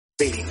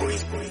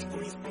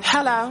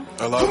Hello.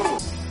 Hello?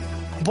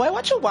 Boy,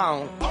 what you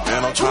want?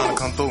 Man, I'm trying to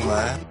come through,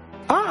 man.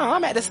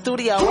 I'm at the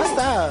studio. What's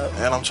up?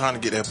 Man, I'm trying to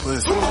get that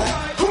pussy,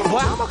 man. Boy,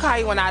 I'm gonna call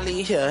you when I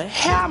leave here.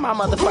 Have my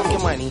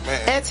motherfucking money.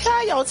 Man. And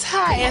tell your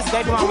tired ass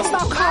baby mama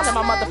stop calling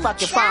my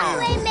motherfucking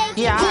phone.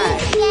 Yeah,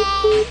 alright.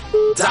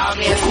 Dog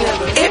ass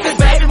nigga. If it's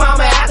baby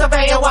mama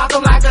activated, walk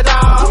him like a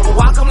dog.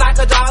 Walk him like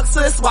a dog,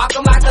 sis. Walk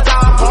him like a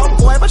dog. Oh,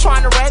 boy, but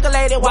trying to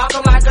regulate it. Walk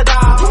him like a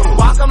dog.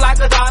 Walk him like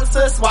a dog,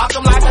 sis. Walk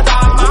him like a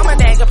dog. Mama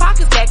naked,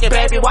 pockets naked,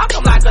 baby. Walk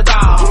him like a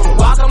dog.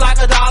 Walk him like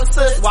a dog,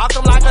 sis. Walk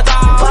him like a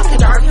dog. Fucking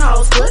dirty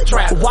hoes, good trap.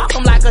 Walk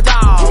him like a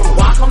dog.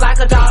 Walk him like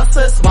a dog,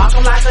 sis. Walk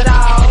him like a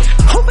dog.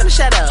 Who finna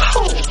shut up?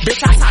 Who?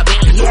 Bitch, I top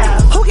it. Yeah.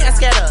 Who getting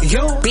scared of? You.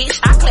 Bitch,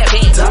 I clap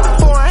it.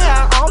 Foreign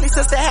hair, only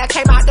sister hair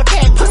came out the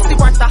pack. Pussy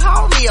worth the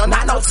whole meal,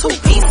 not no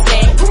 2-piece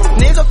set.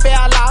 Nigga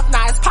fell off,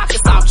 now his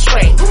pockets off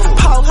track.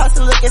 Pole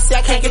hustle looking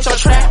sad, can't get your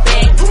trap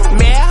back.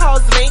 Mad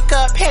hoes link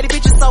up, petty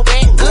bitches so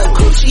wet. Good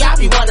coochie, I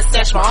be wanna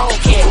snatch my own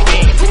cat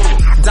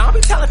back. Don't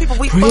be telling people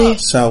we fuck.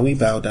 Shall we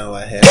bow down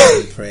our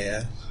heads in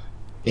prayer?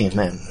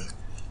 Amen.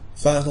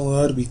 Father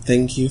Lord, we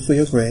thank you for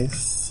your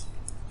grace.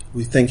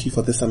 We thank you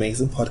for this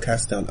amazing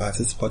podcast, Down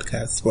Artist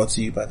Podcast, brought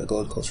to you by the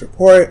Gold Coast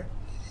Report.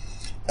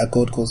 The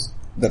Gold Coast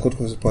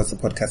Report is a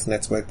podcast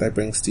network that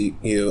brings to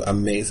you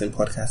amazing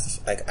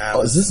podcasts like ours.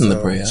 Oh, is this in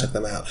the prayer? Check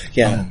them out.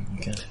 Yeah. Oh,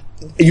 okay.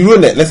 You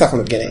ruined it. Let's start from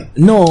the beginning.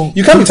 No.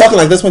 You can't be talking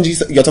like this when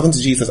you're talking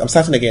to Jesus. I'm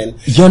starting again.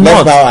 Let's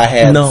bow our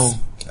heads. No.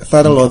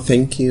 Father Lord,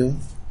 thank you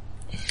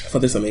for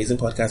this amazing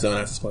podcast, Down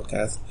Artist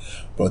Podcast,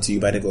 brought to you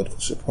by the Gold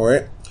Coast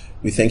Report.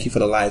 We thank you for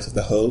the lives of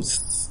the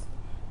hosts,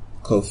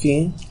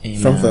 Kofi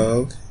from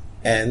Vogue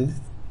and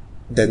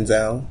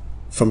Denzel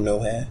from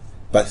Nowhere,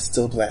 but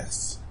still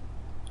blessed.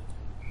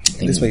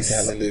 This way, say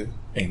hallelujah.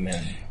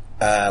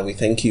 Amen. We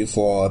thank you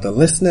for the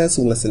listeners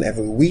who listen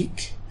every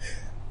week,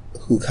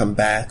 who come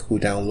back, who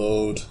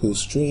download, who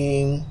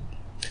stream,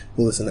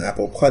 who listen to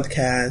Apple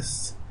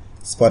Podcasts,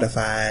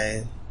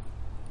 Spotify,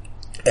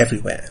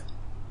 everywhere.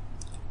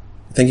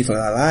 Thank you for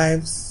our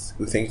lives.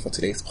 We thank you for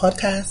today's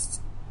podcast.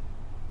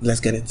 Let's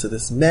get into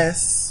this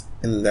mess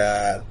in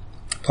the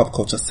pop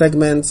culture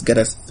segments. Get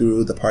us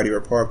through the party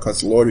report,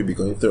 because Lord, we'll be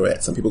going through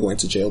it. Some people going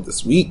to jail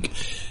this week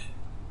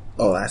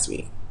or last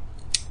week.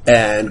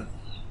 And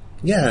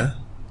yeah,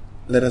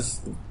 let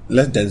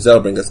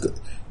Denzel bring us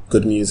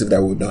good music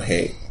that we would not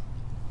hate.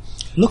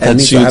 Look at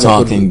you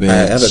talking, bitch.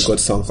 I have a good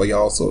song for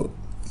y'all, so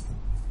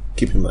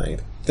keep in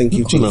mind. Thank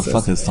you, Jesus. Who the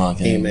fuck is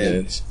talking,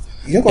 Amen. bitch?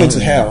 You're going to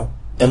hell.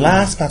 The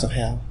last part of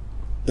hell.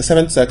 The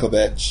seventh circle,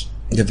 bitch.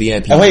 The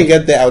VIP. And when you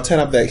get there, I'll turn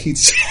up the heat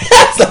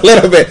just a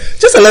little bit.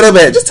 Just a little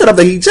bit. Just turn up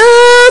the heat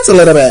just a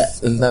little bit.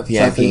 Isn't that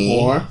VIP? Something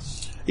more.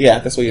 Yeah,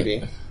 that's what you'll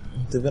be.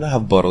 They better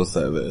have bottle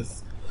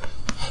service.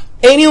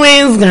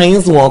 Anyways,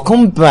 guys,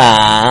 welcome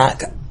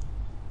back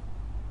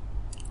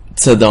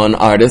to the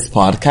Artist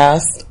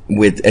Podcast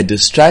with a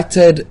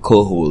distracted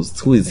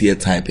co-host who is here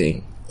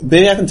typing.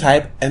 Baby, I can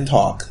type and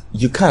talk.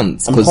 You can't.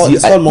 It's called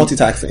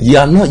multitasking. You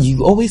are not.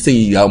 You always say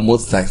you are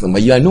multitasking,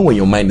 but I know when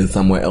your mind is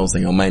somewhere else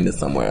and your mind is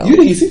somewhere else.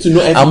 You seem to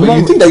know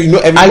everybody. You think that you know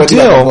everybody. I do.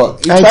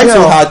 You try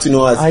so hard to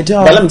know us. I do.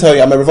 But let me tell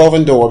you, I'm a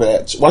revolving door,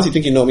 bitch. Once you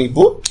think you know me,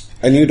 boop,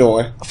 a new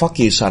door. Fuck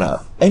you, shut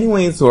up.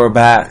 Anyways, we're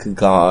back,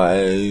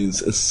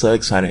 guys. It's so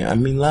exciting. I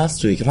mean,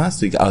 last week,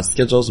 our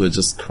schedules were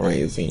just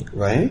crazy.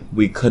 Right?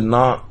 We could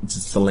not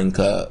just link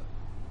up,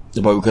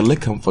 but we could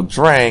link up for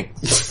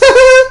drinks.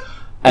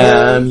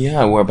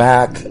 Yeah, we're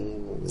back.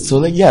 So,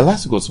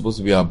 last week was supposed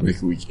to be our break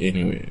week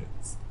anyways.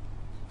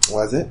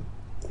 Was it?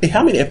 Hey,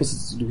 how many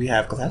episodes do we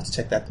have? Because I have to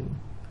check that thing.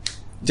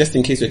 Just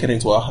in case we're getting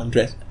to our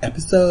 100th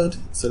episode,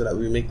 so that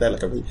we make that I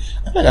feel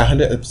like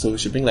 100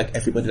 episodes should bring like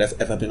everybody that's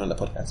ever been on the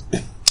podcast.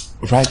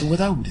 Right, well,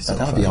 that would be so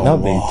fun. That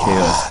would be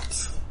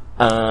chaos.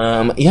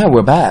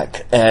 We're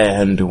back,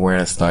 and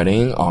we're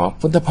starting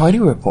off with the party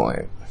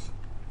report.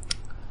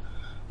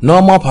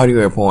 Normal party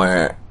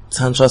report.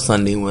 Tantra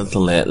Sunday was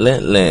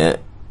lit.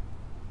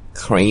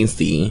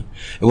 Crazy.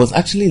 It was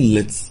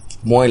actually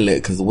more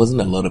lit because it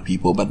wasn't a lot of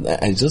people,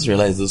 but I just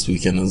realized this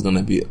weekend is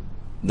gonna be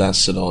that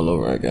shit all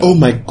over again. Oh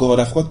my god,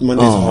 I forgot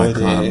Monday's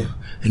holiday.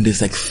 And there's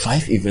like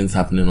 5 events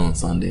happening on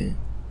Sunday.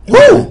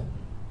 Woo!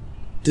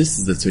 This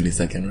is the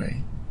 22nd,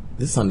 right?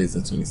 This Sunday is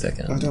the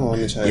 22nd. I don't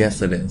want to check.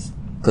 Yes, it is.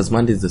 Because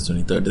Monday is the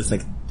 23rd. There's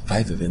like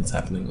 5 events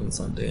happening on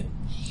Sunday.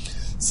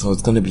 So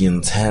it's gonna be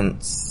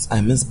intense.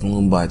 I miss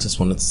Bloom, but I just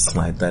wanted to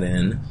slide that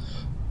in.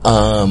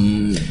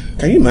 Can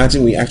you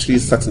imagine we actually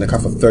sat in the car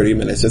for 30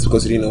 minutes just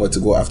because we didn't know where to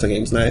go after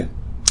games night?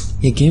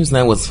 Yeah, games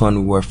night was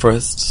fun. We were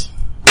first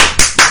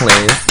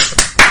place.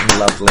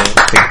 Lovely.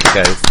 Thank you,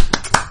 guys.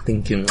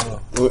 Thank you.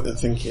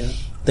 Thank you.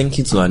 Thank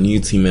you to our new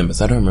team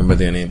members. I don't remember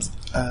their names.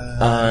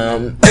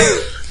 I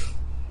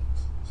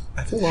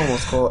think one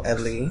was called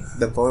Ellie.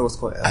 The boy was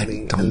called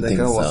Ellie. And the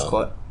girl was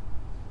called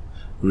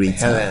Rita.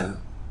 Helen.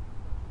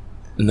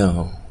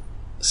 No.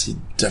 She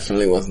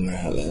definitely wasn't a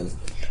Helen.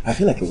 I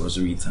feel like it was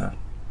Rita.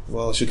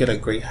 Well, she'll get a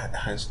great hat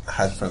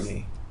from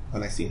me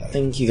when I see her.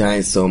 Thank you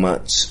guys so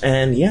much.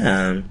 And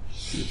yeah,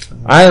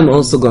 I am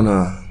also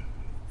gonna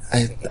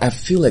I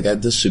feel like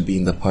this should be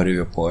in the party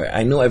report.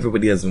 I know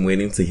everybody has been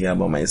waiting to hear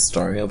about my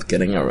story of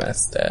getting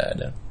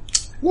arrested.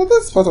 Well,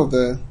 that's part of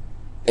the...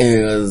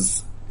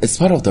 It's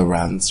part of the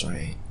rants,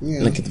 right?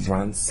 Yeah. Like the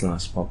rants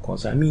 / pop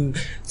culture. I mean,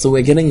 so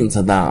we're getting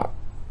into that.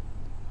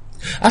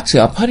 Actually,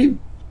 our party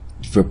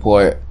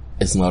report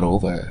is not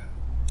over.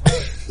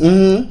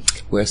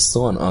 We're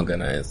so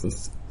unorganized.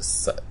 It's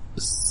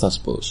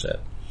such bullshit.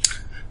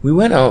 We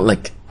went out,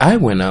 like, I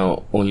went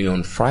out only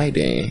on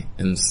Friday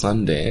and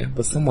Sunday,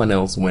 but someone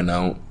else went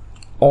out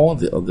all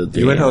the other days.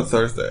 You went out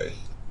Thursday,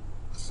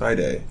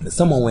 Friday.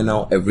 Someone went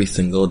out every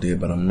single day,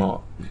 but I'm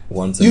not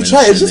one to You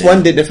try, it's just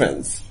 1 day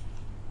difference.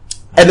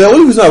 And the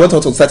only reason I went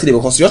out on Saturday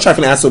because your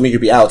trifling ass told me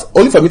you'd be out,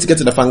 only for me to get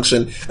to the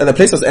function, and the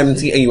place was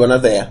empty and you were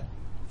not there.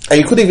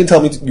 And you couldn't even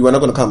tell me you were not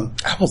going to come.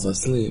 I was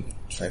asleep.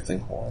 Trifling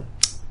whore.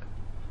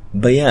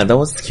 But yeah, that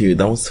was cute.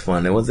 That was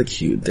fun. It was a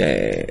cute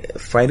day.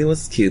 Friday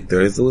was cute.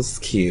 Thursday was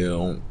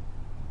cute.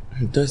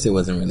 Thursday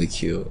wasn't really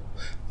cute,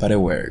 but it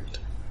worked.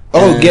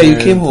 Oh, yeah, you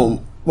came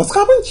home. What's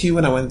happening to you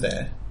when I went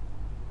there?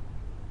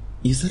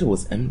 You said it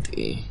was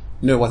empty.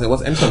 No, it wasn't. It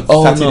was empty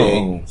on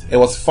Saturday. No. It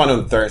was fun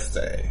on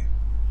Thursday.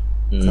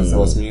 Because there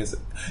was music.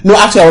 No,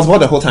 actually, I was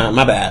bored the whole time.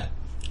 My bad.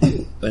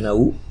 And I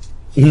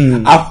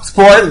was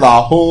bored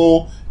the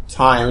whole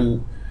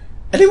time.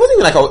 And it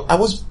wasn't even like I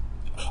was...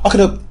 Okay,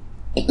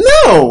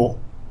 no,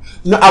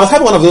 I was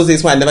having one of those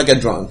days where I never get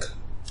drunk.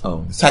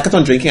 Oh. So I kept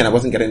on drinking and I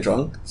wasn't getting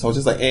drunk. So I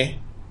was just like,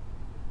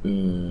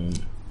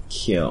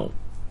 Cute.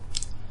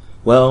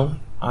 Well,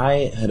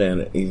 I had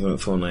an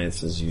eventful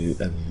night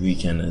every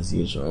weekend as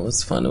usual. It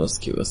was fun. It was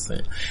cute. It was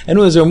fun.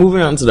 Anyways, we're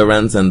moving on to the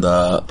rants and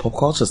the pop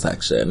culture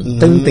section.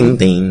 Ding, ding,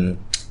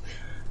 ding.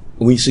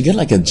 We should get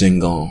like a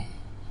jingle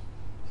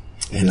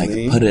and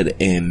like put it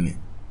in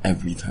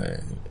every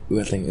time. We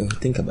were thinking,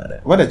 think about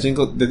it. What a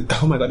jingle!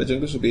 Oh my god, the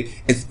jingle should be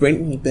 "It's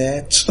Britney,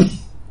 bitch."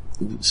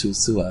 She will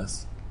sue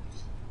us.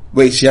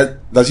 Wait,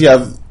 does she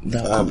have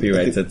that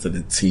copyrighted to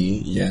the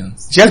T?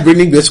 Yes. She has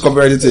Britney, bitch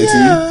copyrighted to the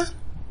T.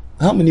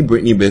 How many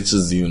Britney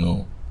bitches do you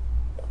know?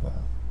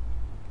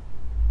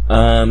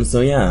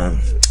 So yeah,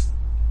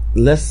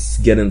 let's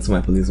get into my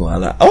police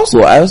wahala.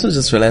 Also, I also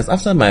just realized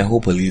after my whole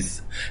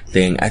police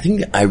thing, I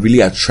think I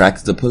really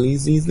attract the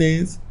police these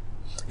days.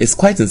 It's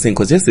quite insane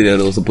because yesterday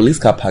there was a police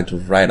car parked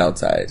right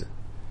outside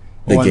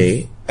the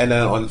gate. And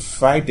then on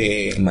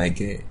Friday, my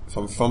gate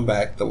from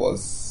back there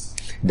was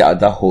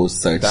that whole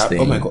search thing.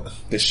 Oh my god,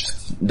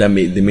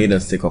 they made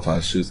us take off our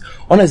shoes.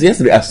 Honestly,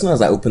 yesterday as soon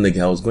as I opened the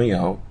gate, I was going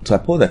out, so I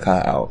pulled the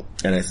car out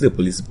and I see the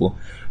police people.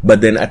 But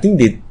then I think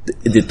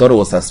they thought it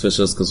was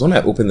suspicious because when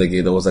I opened the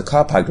gate, there was a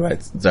car parked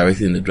right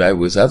directly in the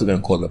driveway, so I had to go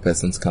and call the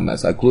person to come back.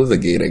 So I closed the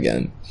gate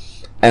again,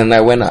 and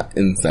I went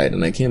inside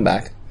and I came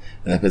back.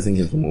 And that person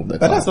can remove the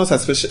car. But that's not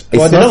suspicious.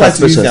 It's not suspicious.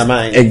 To use their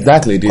mind.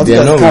 Exactly.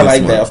 They're not really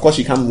right there. Of course,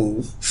 you can't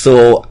move.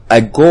 So I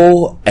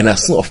go, and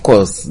as soon, of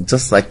course,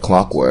 just like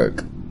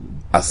clockwork,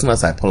 as soon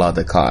as I pull out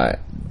the car,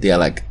 they're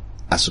like,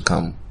 I should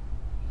come.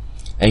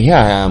 And here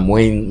I am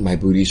wearing my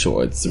booty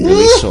shorts,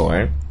 really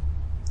short.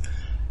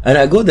 And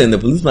I go there, and the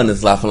policeman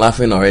is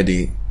laughing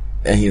already.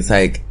 And he's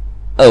like,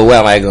 oh, where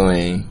am I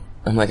going?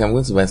 I'm like, I'm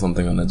going to buy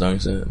something on the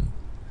junction.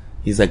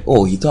 He's like,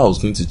 oh, he thought I was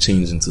going to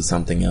change into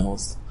something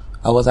else.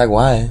 I was like,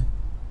 why?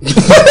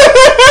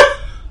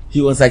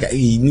 He was like,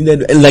 he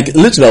needed, like,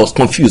 literally I was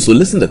confused. So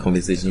listen to the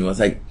conversation. He was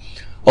like,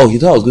 oh, he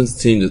thought I was going to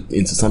change it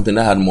into something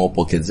that had more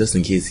pockets just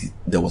in case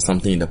there was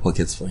something in the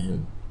pockets for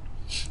him.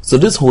 So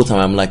this whole time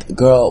I'm like,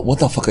 girl, what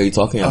the fuck are you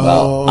talking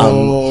about?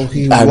 Oh,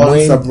 he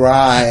wants a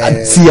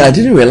bride. See, I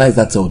didn't realize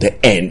that till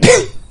the end.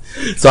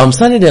 So I'm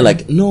standing there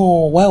like,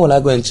 no, why will I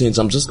go and change?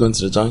 I'm just going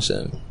to the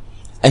junction.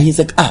 And he's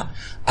like,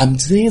 I'm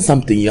saying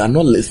something, you are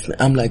not listening.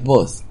 I'm like,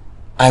 boss,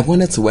 I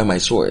wanted to wear my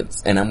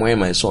shorts and I'm wearing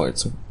my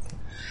shorts.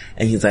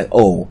 And he's like,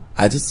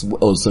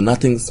 so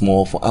nothing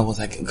small for, I was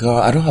like, girl,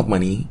 I don't have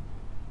money.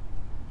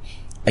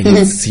 And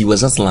he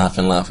was just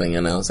laughing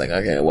and I was like,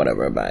 okay,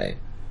 whatever, bye.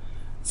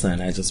 So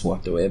and I just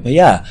walked away. But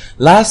yeah,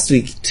 last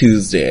week,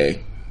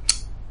 Tuesday,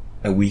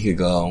 a week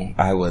ago,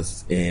 I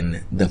was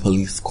in the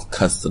police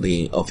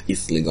custody of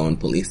East Legon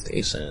police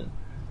station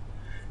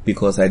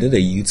because I did a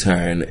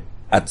U-turn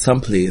at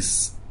some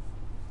place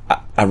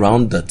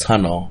around the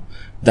tunnel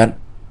that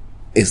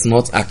it's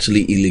not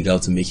actually illegal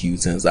to make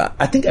U-turns.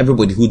 I think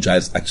everybody who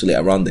drives actually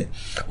around there,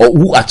 or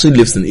who actually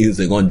lives in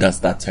East Legon, does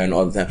that turn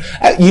all the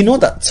time. You know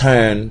that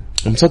turn,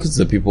 I'm talking to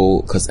the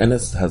people, because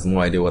Ennis has no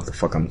idea what the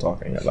fuck I'm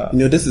talking about.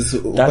 This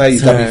is where you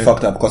got me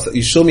fucked up, because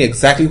you showed me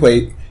exactly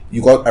where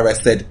you got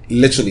arrested,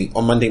 literally,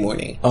 on Monday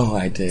morning. Oh,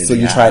 I did. So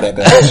you tried it,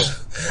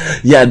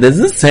 bitch. Yeah, there's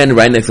this turn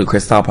right next to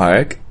Crystal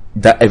Park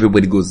that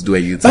everybody goes to do a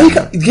U-turn.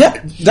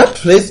 That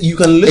place, you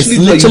can literally...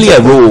 It's literally a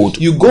road.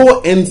 You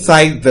go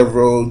inside the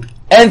road,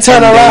 and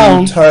turn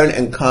around. Turn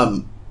and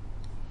come.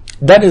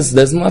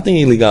 There's nothing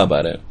illegal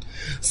about it.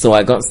 So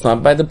I got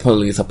stopped by the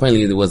police.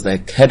 Apparently there was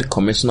like head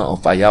commissioner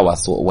of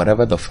Ayawaso or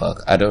whatever the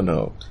fuck. I don't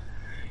know.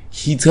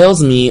 He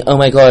tells me, oh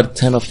my god,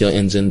 turn off your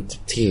engine,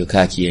 take your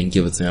car key and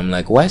give it to him. I'm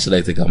like, why should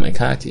I take out my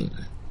car key?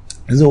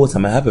 So what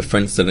time I have a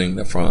friend sitting in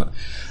the front.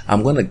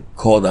 I'm gonna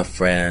call that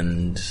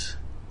friend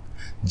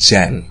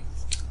Jen.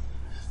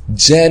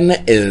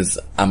 Jen is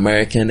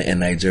American and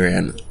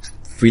Nigerian.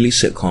 Really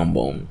shit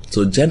combo.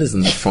 So Jen is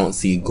in the front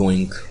seat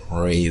going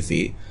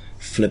crazy.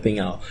 Flipping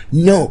out.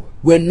 No,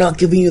 we're not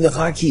giving you the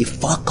car key.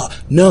 Fuck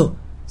off. No.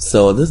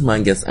 So this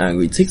man gets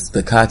angry, takes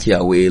the car key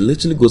away,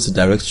 literally goes to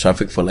direct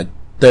traffic for like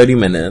 30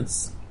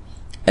 minutes,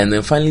 and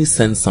then finally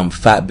sends some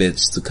fat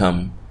bitch to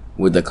come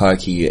with the car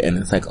key, and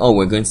it's like, oh,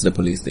 we're going to the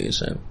police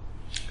station.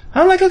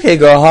 I'm like, okay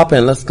girl, hop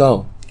in, let's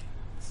go.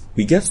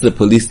 We get to the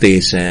police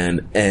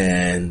station,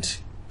 and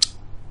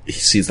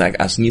she's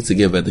like, I need to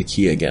give her the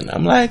key again.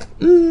 I'm like,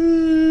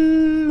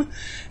 and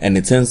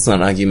it turns to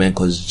an argument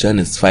because Jen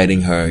is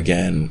fighting her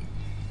again.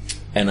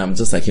 And I'm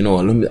just like, you know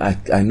what,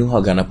 I know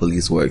how Ghana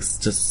police works.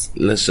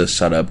 Let's just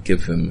shut up,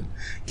 give them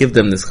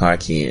this car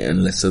key,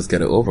 and let's just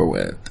get it over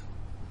with.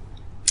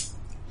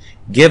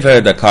 Give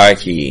her the car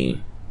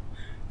key.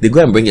 They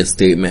go and bring a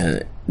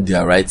statement. They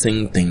are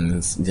writing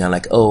things. They are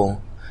like, oh,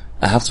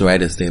 I have to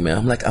write a statement.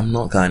 I'm like, I'm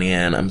not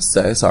Ghanaian. I'm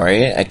so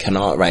sorry. I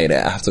cannot write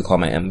it. I have to call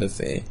my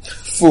embassy.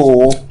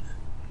 Fool.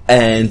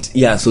 And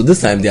yeah, so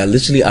this time they are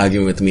literally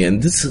arguing with me.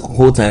 And this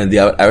whole time they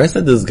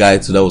arrested this guy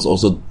too that was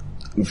also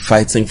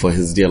fighting for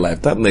his dear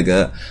life. That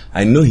nigga,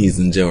 I know he's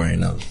in jail right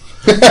now.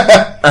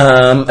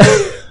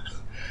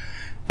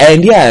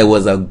 And yeah, it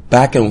was a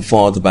back and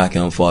forth.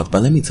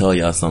 But let me tell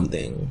y'all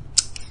something.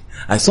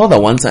 I saw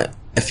that one time.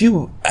 Do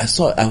you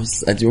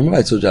remember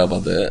I told you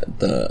about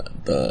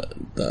the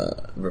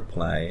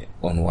reply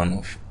on one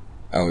of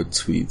our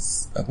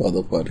tweets about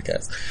the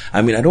podcast?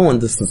 I mean, I don't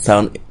want this to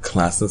sound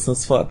classist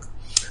as fuck,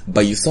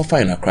 but you suffer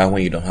in Accra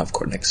when you don't have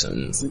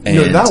connections. And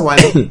no, that one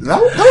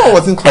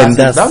wasn't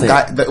classist.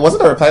 That guy,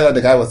 wasn't a reply that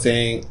the guy was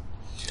saying.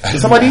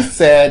 Somebody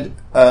said,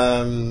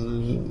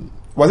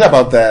 was it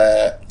about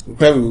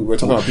where we were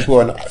talking about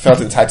people who felt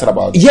entitled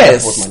about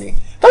passport money?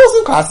 That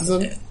wasn't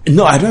classism.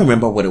 No, I don't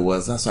remember what it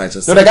was. That's why I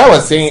just. So the guy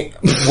was saying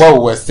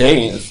what we're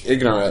saying is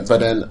ignorant, but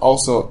then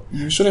also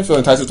you shouldn't feel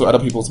entitled to other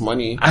people's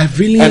money.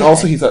 And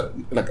also he's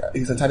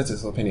entitled to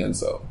his opinion.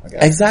 So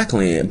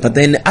exactly. But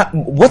then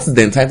what's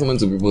the entitlement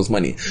to people's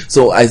money?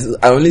 So I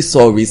only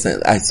saw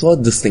I saw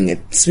this thing.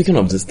 Speaking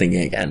of this thing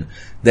again,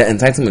 the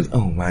entitlement.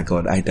 Oh my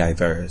god, I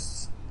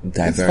diverse.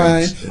 It's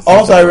fine.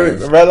 Also, I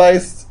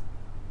realized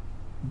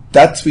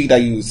that tweet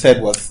that you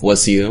said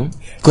was you,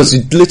 because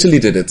you literally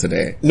did it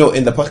today. No,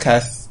 in the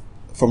podcast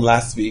from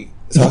last week.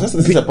 So I was just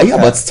listening to a podcast. Are you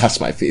about to touch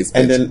my face, bitch?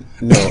 And then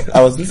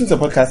I was listening to a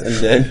podcast, and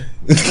then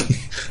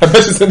I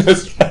bet you said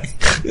this right.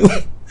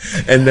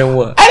 And then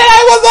what? And then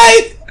I was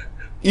like,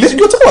 you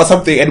were talking about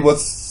something, and it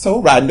was so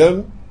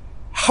random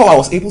how I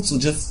was able to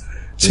just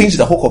change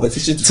the whole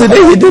conversation.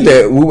 Today we did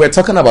it. We were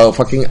talking about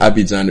fucking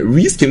Abidjan.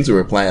 Reese came to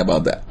reply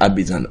about the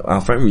Abidjan. Our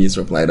friend Reese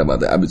replied about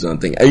the Abidjan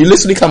thing. And you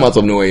literally come out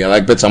of nowhere. You're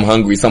like, bitch, I'm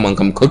hungry. Someone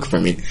come cook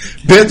for me.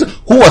 Bitch,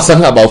 who was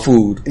talking about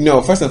food?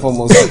 No, first and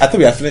foremost, I thought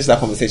we had finished that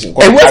conversation. It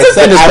wasn't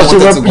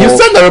finished. You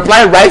sent the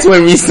reply right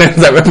when Reese sent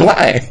the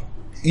reply.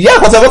 Yeah,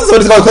 because I wanted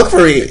somebody to come cook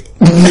for me.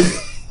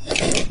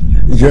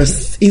 You're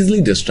easily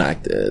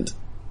distracted.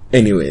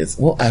 Anyways,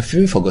 well, I've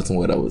even forgotten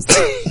what I was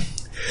saying.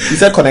 You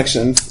said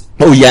connections.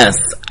 Oh yes,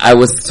 I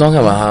was talking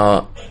about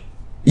how,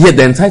 the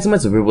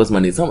entitlement to people's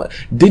money.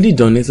 Diddy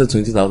donated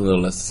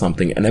 $20,000 to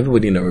something, and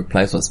everybody in the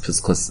replies was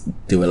pissed because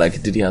they were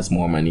like, Diddy has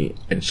more money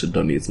and should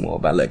donate more.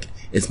 But like,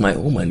 it's my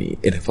own money,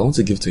 and if I want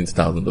to give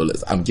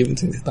 $20,000, I'm giving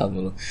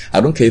 $20,000.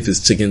 I don't care if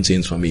it's chicken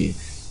change for me.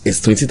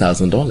 It's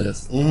 $20,000.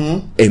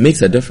 Mm-hmm. It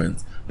makes a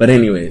difference. But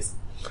anyways,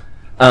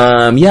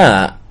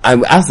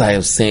 as I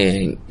was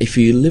saying, if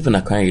you live in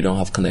Accra and you don't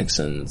have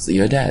connections,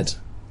 you're dead.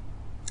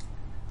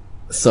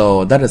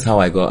 So that is how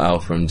I got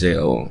out from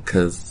jail,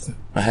 because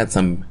I had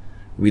some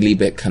really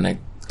big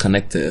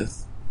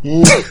connectors.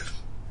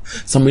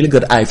 Some really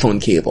good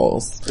iPhone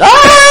cables.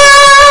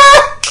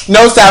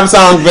 No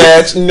Samsung,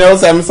 bitch. No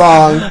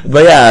Samsung.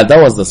 But yeah,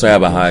 that was the story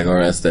about how I got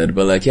arrested.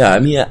 But like, yeah, I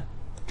mean,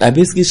 I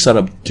basically shut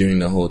up during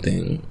the whole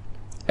thing,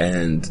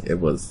 and it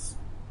was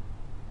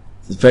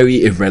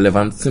very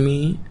irrelevant to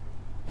me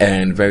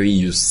and very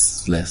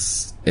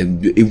useless.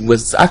 It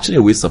was actually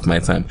a waste of my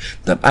time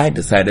that I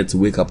decided to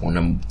wake up on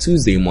a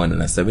Tuesday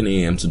morning at 7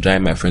 a.m. to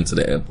drive my friend to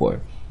the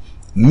airport.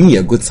 Me,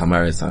 a good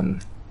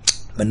Samaritan.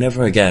 But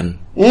never again.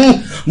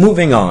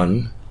 Moving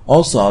on.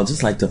 Also, I'd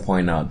just like to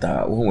point out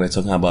that when we're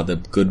talking about the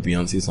good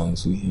Beyonce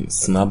songs, we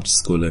snubbed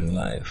Schooling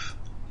Life.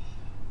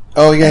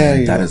 Oh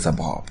yeah, that is a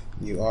bop.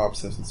 You are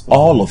obsessed with Schooling.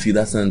 All of you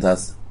that sent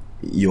us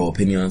your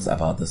opinions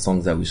about the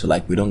songs that we should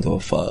like, we don't give a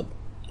fuck.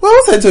 Well,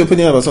 what's that your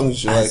opinion about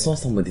songs you like? I saw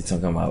somebody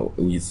talking about,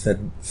 we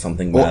said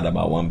something bad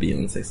about one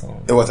Beyonce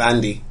song. It was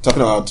Andy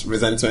talking about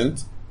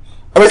Resentment.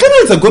 I mean,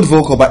 Resentment is a good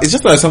vocal, but it's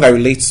just not a song I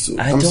relate to.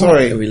 I'm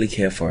sorry. I don't really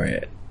care for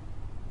it.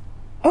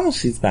 Oh,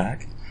 she's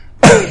back.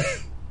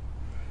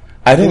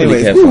 I don't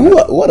really care for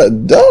it. What a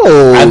dope.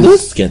 Are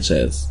those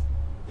sketches?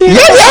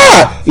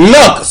 Yeah.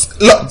 Look.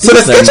 So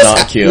the sketches,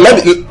 not cute.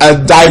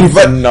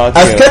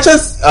 A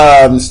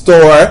sketches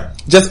store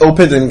just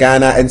opened in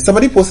Ghana, and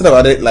somebody posted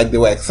about it like they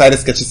were excited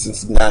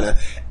sketches in Ghana,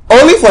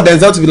 only for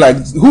Denzel to be like,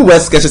 who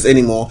wears sketches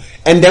anymore?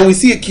 And then we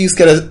see a cute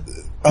sketches.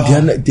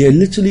 They're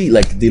literally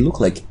like, they look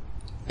like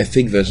a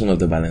fake version of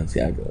the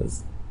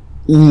Balenciagas.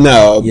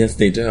 No. Yes,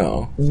 they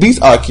do. These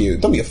are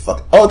cute. Don't be a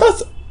fuck. Oh,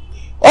 that's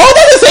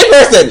the same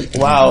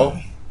person. Wow.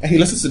 And he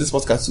listens to this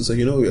podcast too, so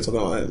you know we were talking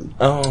about him.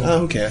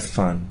 Oh, okay. It's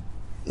fun.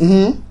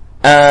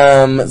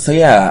 Mm-hmm. So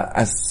yeah,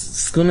 as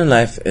school and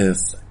life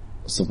is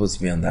supposed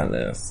to be on that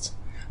list.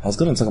 I was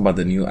going to talk about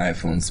the new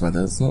iPhones, but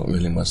there's not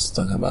really much to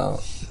talk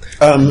about.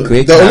 The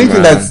only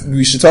thing that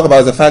we should talk about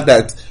is the fact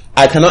that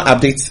I cannot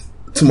update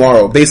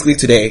tomorrow, basically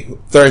today,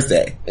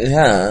 Thursday.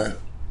 Yeah.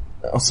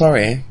 Oh,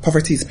 sorry.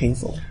 Poverty is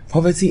painful.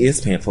 Poverty is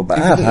painful, but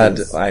I have had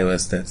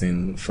iOS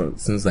 13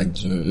 since like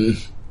June.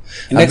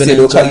 Next year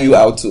they'll cut you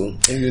out too.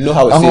 And you know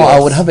how it feels. I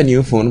would have a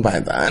new phone by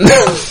then.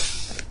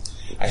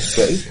 I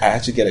swear, if I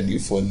actually get a new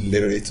phone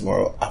literally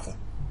tomorrow,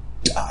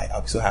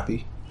 I'll be so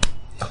happy.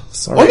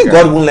 Sorry, only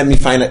God won't let me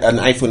find an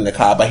iPhone in the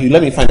car, but he'll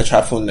let me find a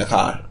trap phone in the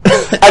car.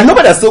 I know,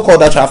 but I still call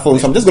that trap phone,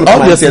 so I'm just going to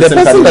put obviously, the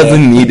person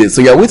doesn't need it,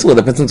 so you're waiting for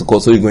the person to call,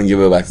 so you're going to give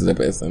it back to the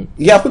person.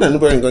 Yeah, put a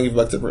number and go and give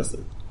it back to the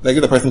person. Like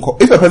if the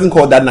person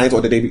called that night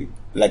or the day,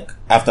 like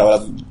after I would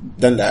have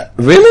done that.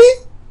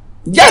 Really?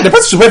 Yeah, the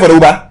person should pay for the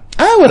Uber.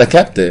 I would have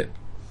kept it.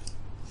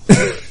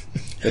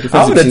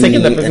 I would have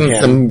taken the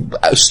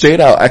person straight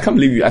out. I can't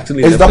believe you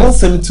actually. It's double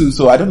SIM too,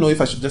 so I don't know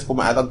if I should just put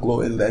my other Glow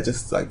in there,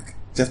 just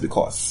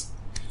because.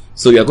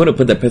 So you're going to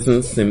put the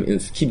person's SIM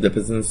keep the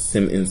person's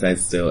SIM inside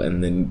still,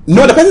 and then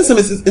no, the person's SIM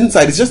is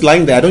inside. It's just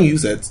lying there. I don't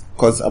use it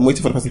because I'm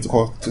waiting for the person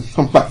to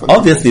come back.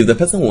 Obviously, if the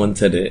person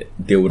wanted it,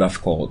 they would have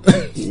called.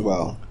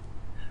 Well,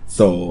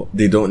 so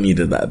they don't need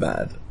it that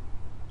bad.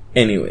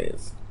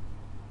 Anyways,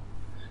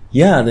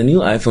 yeah, the new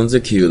iPhones are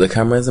cute. The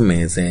camera is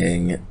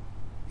amazing.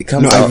 It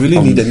comes out I really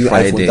need a new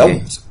Friday.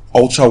 iPhone. That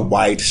ultra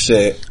wide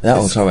shit. That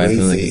ultra wide thing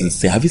is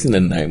insane. Have you seen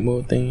the night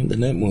mode thing? The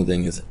night mode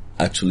thing is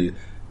actually.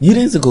 You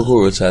didn't see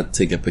Coco Rocha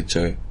take a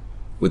picture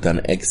with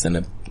an X and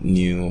a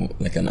new,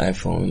 like an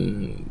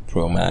iPhone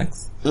Pro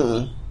Max?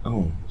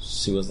 Oh,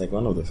 she was like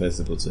one of the first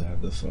people to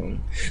have the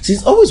phone.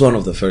 She's always one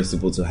of the first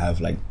people to have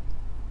like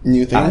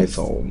new things.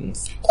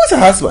 iPhones. Who's her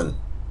husband?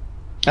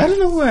 I don't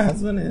know who her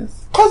husband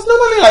is. Cause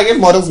normally, like if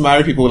models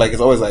marry people, like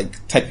it's always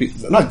like tech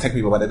people, not tech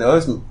people, but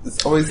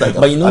it's always like.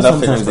 But you know,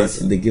 sometimes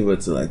they give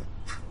it to like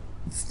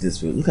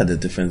this. Look at the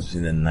difference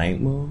between the night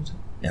mode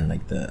and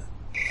like the.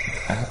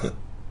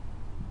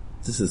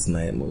 This is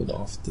night mode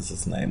off. This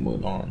is night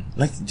mode on.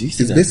 Like, do you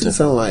see that? It's basically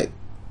sunlight.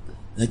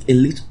 Like, it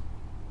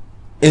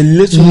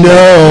literally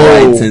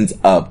brightens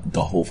up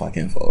the whole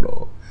fucking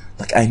photo.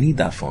 Like, I need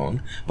that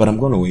phone, but I'm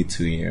gonna wait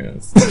 2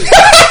 years.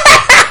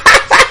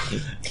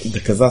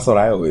 Because that's what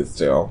I always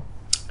do.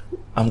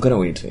 I'm gonna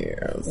wait 2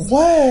 years.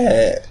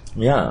 What?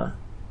 Yeah.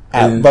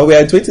 But we're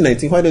in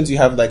 2019. Why don't you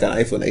have like an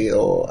iPhone 8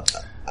 or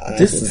an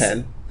iPhone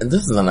 10?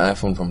 This is an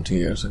iPhone from 2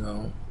 years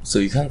ago. So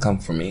you can't come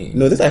for me.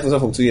 No, this iPhone's not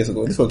from 2 years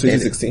ago. This is from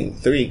 2016.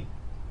 3.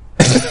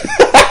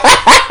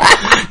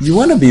 You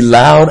want to be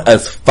loud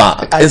as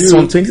fuck. It's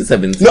from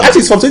 2017. No, actually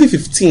it's from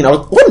 2015.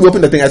 When we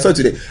opened the thing, I saw it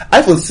today.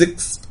 iPhone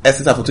 6s are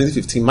from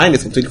 2015. Mine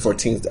is from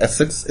 2014. The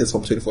S6 is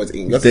from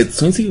 2014. The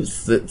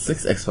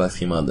 26 X Plus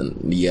came out the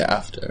year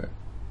after.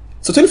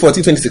 So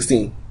 2014,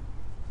 2016.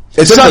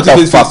 It's shut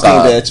the fuck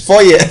up.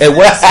 4 years. It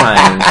works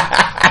fine.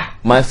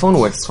 My phone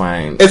works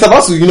fine. It's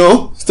about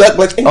to, start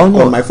glitching. Oh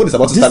no, my phone is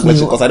about to start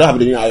glitching because I don't have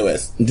the new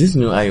iOS. This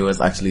new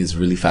iOS actually is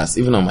really fast.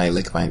 Even on my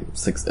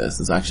 6S,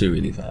 it's actually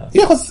really fast.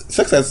 Yeah, because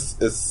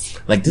 6S is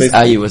like this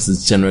iOS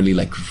is generally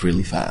like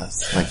really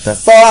fast. Like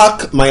that's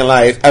fuck my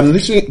life. I'm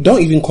literally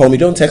don't even call me,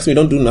 don't text me,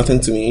 don't do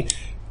nothing to me,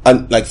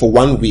 and like for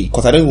 1 week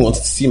because I don't even want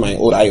to see my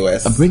old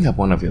iOS. I'll bring up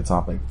one of your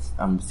topics.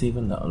 I'm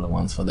saving the other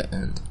ones for the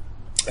end.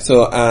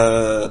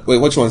 So, wait,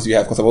 which ones do you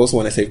have? Because I also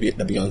want to save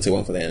the Beyonce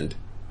one for the end.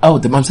 Oh,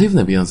 I'm saving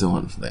the Beyonce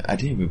one for that. I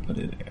didn't even put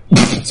it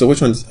there. So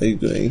which ones are you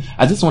doing?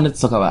 I just wanted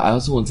to talk about, I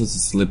also wanted to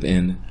slip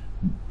in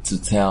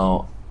to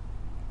tell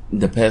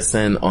the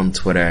person on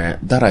Twitter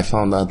that I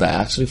found out that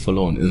I actually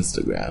follow on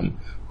Instagram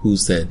who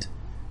said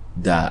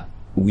that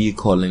we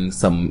calling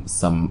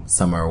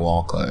Summer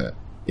Walker.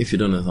 If you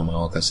don't know Summer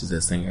Walker, she's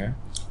a singer.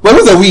 Well,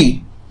 who's a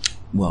we?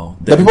 Well,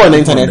 the people on the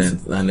internet.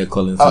 And they're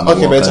calling Summer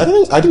okay, Walker.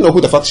 But I didn't know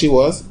who the fuck she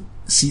was.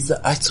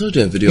 I told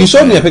you a video. You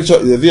showed me a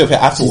video of her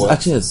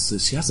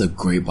afterwards. She has a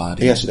great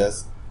body. Yeah, she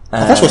does.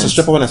 I thought she was a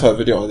stripper when I saw a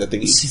video on the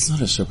thingy. She's not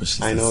a stripper.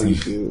 I know you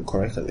do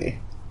correctly.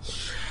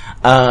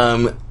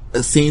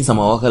 Saying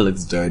Summer Walker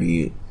looks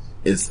dirty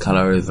is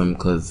colorism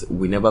because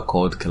we never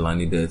called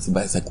Kehlani dirty,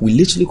 but it's like we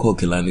literally called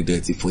Kehlani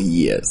dirty for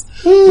years.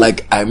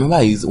 Like I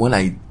remember when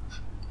I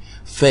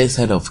first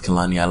heard of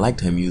Kehlani, I liked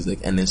her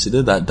music, and then she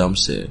did that dumb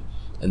shit,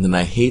 and then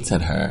I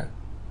hated her.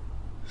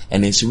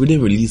 And then she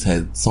wouldn't release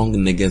her song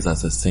Niggas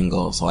as a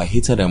single, so I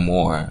hated her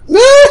more.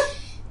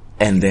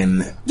 And then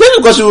just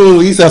because she wouldn't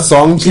release her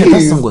song, yeah,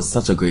 that song was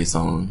such a great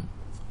song.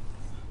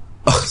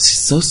 Oh, she's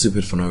so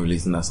stupid for not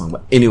releasing that song.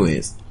 But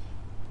anyways,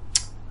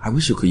 I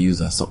wish you could use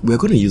that song. We're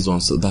going to use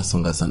that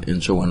song as an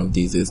intro one of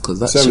these days because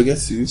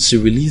she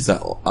released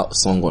that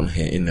song on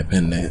her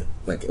independent.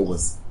 Like it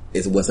was a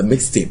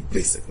mixtape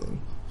basically.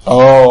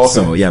 Oh, okay.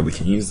 So yeah, we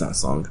can use that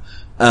song.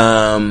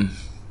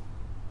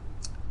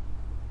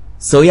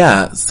 So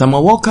yeah, Summer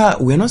Walker,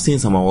 we're not saying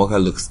Summer Walker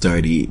looks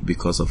dirty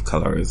because of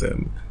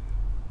colorism.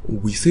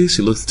 We say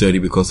she looks dirty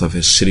because of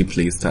her shitty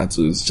place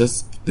tattoos,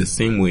 just the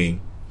same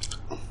way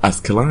as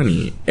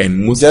Kehlani.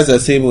 And most... Just the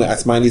same way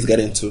as Miley's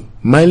getting to.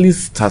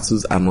 Miley's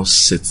tattoos are not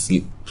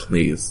shitly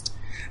placed.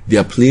 They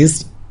are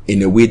placed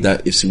in a way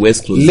that if she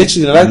wears clothes,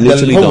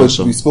 literally don't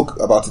show. We spoke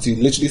about it. You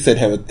literally said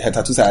her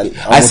tattoos are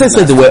I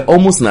said they were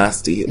almost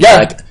nasty. Yeah.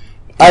 Like,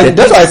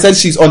 that's why I said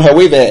she's on her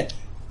way there.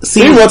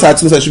 See more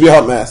tattoos and she'll be a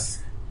hot mess.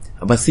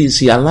 But see,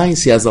 she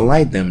has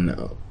aligned them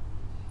now.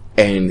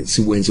 And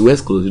when she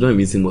wears clothes, you don't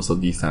even see most of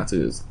these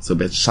tattoos. So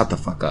bitch, shut the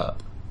fuck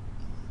up.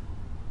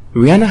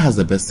 Rihanna has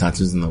the best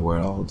tattoos in the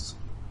world.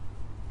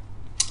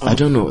 I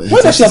don't know. Why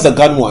does she have the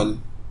gun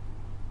one?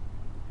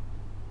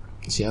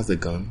 She has a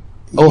gun.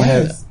 Oh,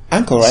 yes. Her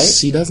ankle, right?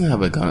 She doesn't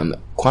have a gun.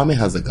 Kwame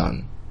has a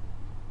gun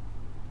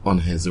on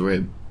his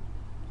rib.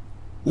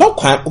 No,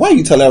 Kwame. Why are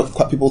you telling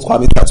people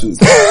Kwame's tattoos?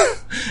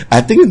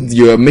 I think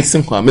you're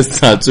mixing Kwame's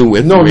tattoo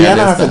with Rihanna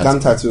has a gun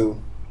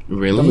tattoo.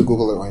 Really? Let me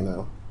Google it right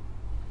now.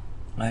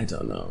 I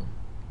don't know.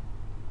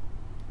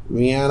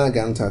 Rihanna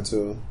gun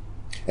tattoo.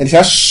 And she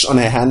has shh on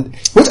her hand,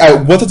 which I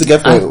wanted to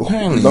get for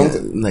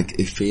like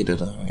it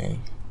faded away.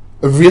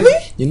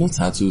 Really? You know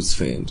tattoos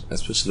fade,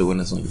 especially when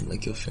it's on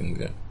like your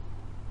finger.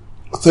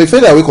 So it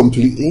faded away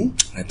completely?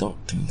 I don't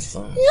think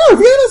so. Yeah,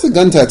 Rihanna's a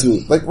gun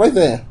tattoo, like right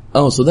there.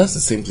 Oh, so that's the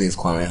same place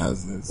Kwame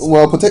has this.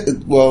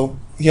 Well,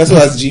 he also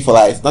has G for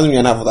life. Doesn't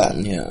Rihanna have that?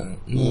 Yeah.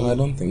 No, I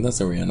don't think that's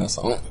a Rihanna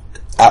song.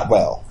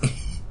 Well.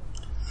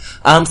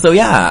 So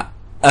yeah.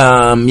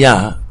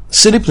 Yeah.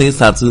 Shitty place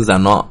tattoos are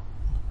not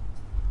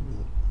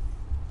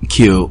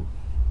cute.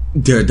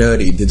 They're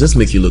dirty. They just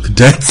make you look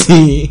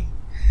dirty.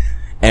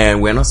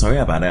 And we're not sorry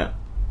about it.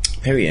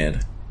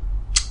 Period.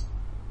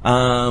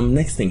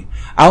 Next thing.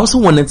 I also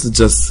wanted to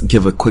just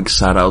give a quick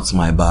shout out to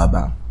my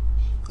barber.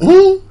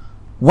 Mm-hmm.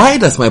 Why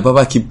does my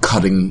barber keep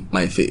cutting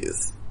my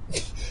face?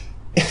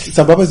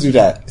 Some barbers do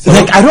that.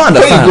 I don't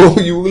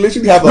understand. You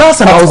literally have last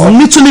time I was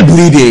literally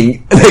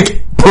bleeding,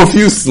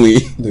 profusely.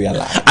 Do you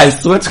lie? I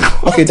swear to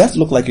God. Okay, that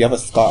look like you have a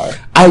scar.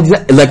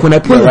 When I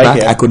pull it back,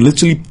 here. I could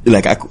literally,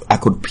 I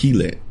could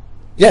peel it.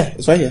 Yeah,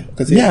 it's right here.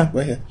 Yeah,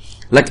 right here.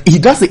 He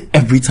does it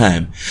every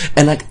time.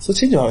 And so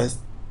change your eyes.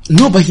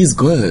 No, but he's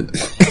good.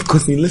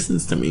 Because he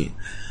listens to me.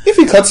 If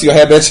he cuts your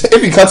hair, bitch,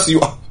 if he cuts you,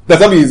 that's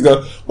not mean he's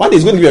good. One day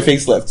he's going to give you a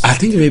facelift. I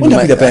think maybe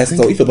wouldn't that be the best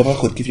though, if your barber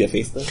could give you a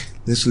facelift?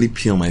 Literally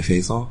peel my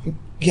face off?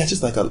 Yeah,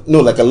 just like a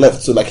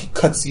lift. So he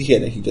cuts you here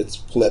and then he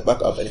just pull it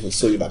back up and he'll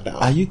sew you back down.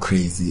 Are you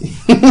crazy?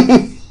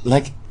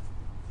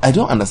 I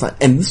don't understand.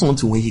 And this one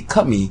too, when he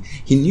cut me,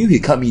 he knew he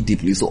cut me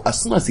deeply. So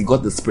as soon as he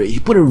got the spray, he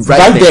put it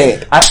right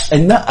there. That's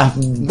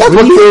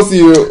what kills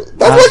you.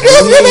 That's what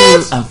kills you,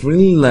 man. I've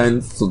really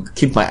learned to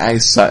keep my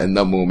eyes shut in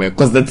that moment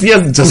because the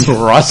tears just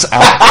rush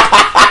out.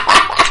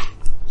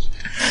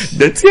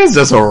 The tears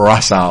just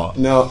rush out.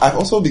 No, I've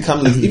also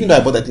become lazy. Even though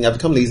I bought that thing, I've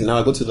become lazy now.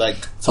 I go to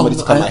somebody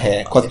to cut my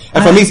hair.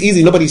 And for me, it's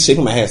easy. Nobody's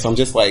shaping my hair, so I'm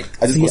just I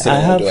just go sit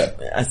and do it.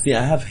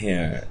 I have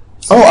hair.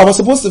 So. Oh, I was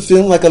supposed to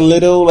film a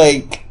little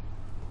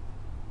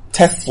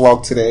test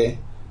vlog today,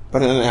 but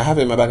then I have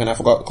it in my bag and I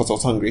forgot because I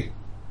was hungry.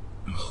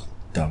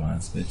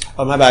 Dumbass bitch.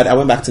 Oh, my bad. I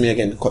went back to me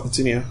again.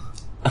 Continue.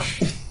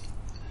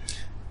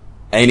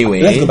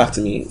 Anyway, let's go back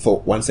to me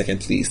for 1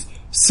 second, please.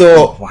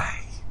 So,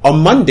 why?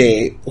 On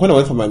Monday, when I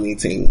went for my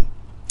meeting,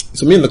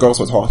 so me and the girls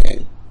were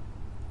talking,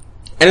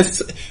 and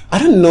I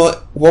don't know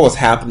what was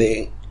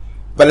happening,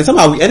 but then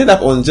somehow we ended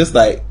up on just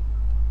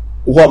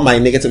what my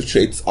negative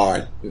traits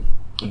are.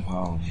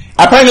 Wow.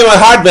 Apparently, I'm a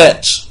hard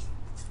bitch.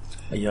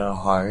 You're a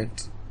hard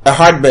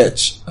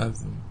bitch.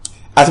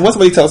 As when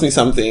somebody tells me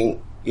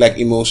something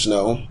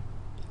emotional,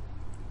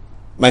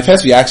 my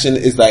first reaction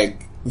is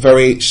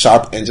very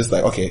sharp and just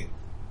okay,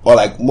 or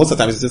most of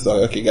the time it's just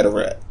okay, get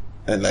over it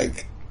and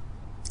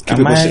keep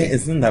it pushing.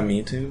 Isn't that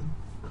me too?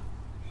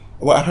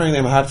 Well, apparently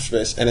I'm a hard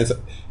fish, and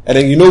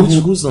then you know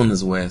who's on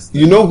his worst.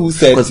 You know who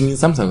said? Because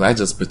sometimes I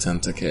just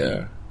pretend to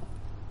care.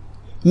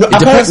 No, it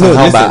depends on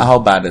how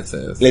bad it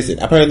is. Listen,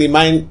 apparently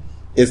mine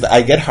is that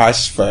I get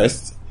harsh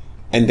first,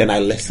 and then I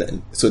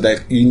listen. So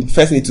that you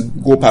first need to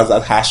go past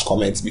that harsh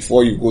comments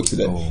before you go to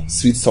the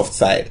sweet, soft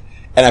side.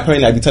 And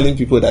apparently I've been telling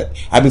people that,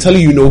 I've been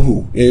telling you know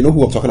who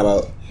I'm talking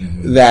about,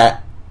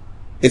 that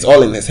it's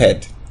all in his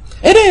head.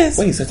 It is.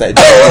 When he says that,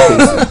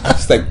 I'm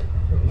just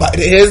but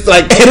it is,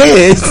 it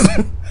is.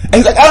 And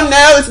he's oh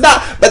no, it's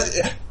not. But,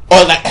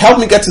 or help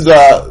me get to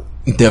the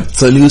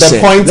solution. The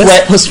point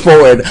let's push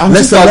forward.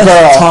 Let's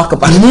talk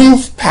about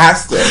move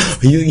past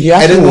it. You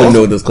actually won't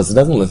know this because he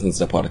doesn't listen to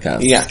the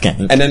podcast. Yeah.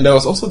 And then there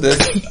was also this.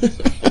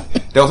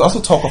 There was also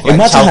talk of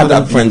imagine having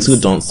abuse. Friends who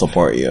don't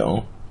support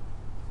you.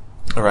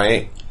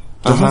 Right.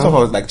 There's also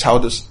talk about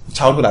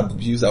childhood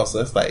abuse.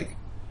 Also, it's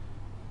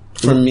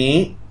for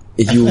me,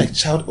 I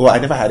feel I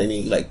never had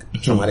any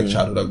traumatic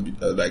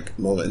childhood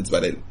moments,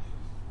 but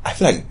I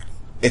feel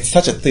it's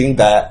such a thing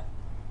that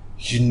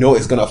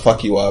it's gonna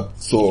fuck you up,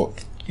 so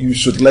you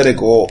should let it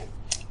go.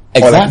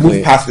 Exactly. Or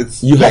move past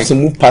it. You have to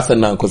move past it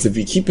now, because if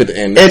you keep it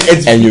in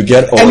and you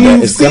get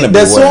older, it's gonna be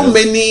there's worse. so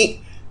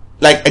many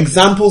like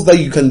examples that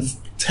you can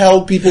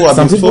tell people are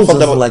Some so people fucked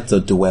just up. like to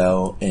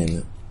dwell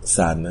in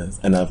sadness,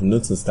 and I've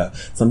noticed that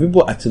some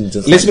people actually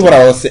just Literally like what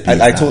to I was saying, be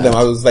I told them,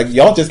 sad I was like,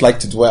 y'all just like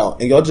to dwell,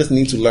 and y'all just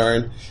need to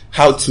learn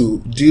how to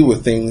deal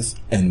with things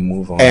and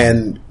move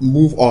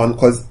on.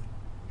 because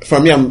for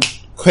me, I'm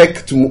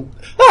quick to move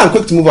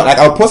on. Like,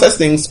 I'll process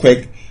things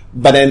quick,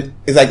 but then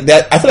it's like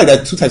that. I feel like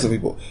there are two types of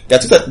people. There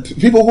are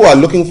people who are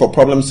looking for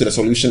problems to the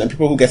solution, and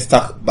people who get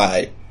stuck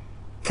by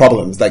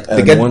problems. Like,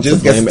 and they want just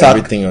to get blame stuck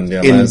everything on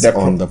their in lives their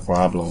on the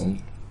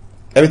problem.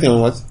 everything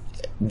on what?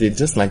 They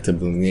just like to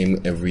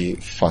blame every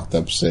fucked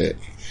up shit.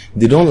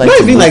 They don't like Not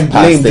to even move like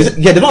blame. past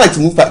it. They don't like to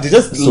move past. They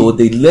just So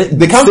they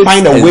can't sit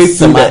find a and way through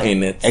simmer that.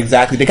 in it.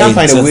 Exactly, they can't And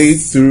find a just- way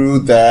through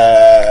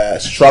the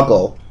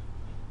struggle.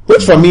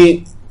 Which for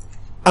me,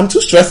 I'm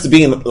too stressed to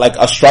be in like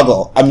a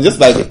struggle. I'm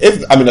just like,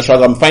 if I'm in a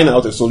struggle, I'm finding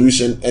out a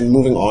solution and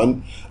moving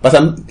on. But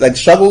I'm like,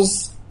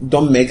 struggles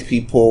don't make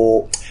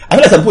people. I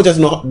feel like some people just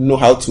know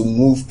how to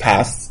move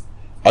past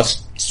a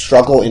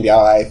struggle in their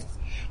life.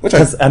 Which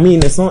Because I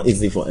mean, it's not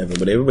easy for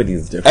everybody.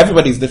 Everybody's different.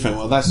 everybody's different.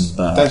 Well,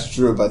 that's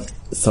true, but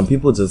Some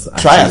people just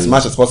try actually- as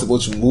much as possible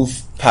to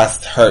move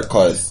past hurt,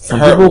 because Some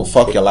hurt people- will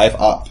fuck your life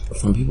up.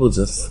 Some people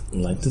just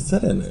like to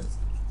sit in it,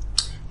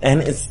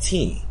 and it's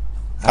tea.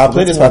 I'll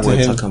play this That's back what to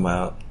we're him. talking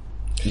about.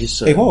 You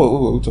should. Hey,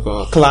 what we talking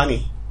about?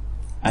 Kalani.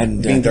 I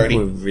being think dirty.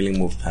 we really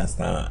moved past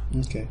that.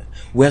 Okay.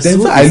 We're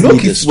Then so I easily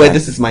look, it's where distracted.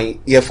 this is my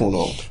earphone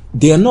on.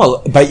 They are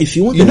not, but if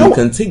you want You them, know- you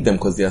can take them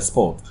because they are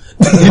sport.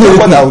 You know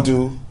what I'll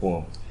do?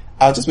 Well,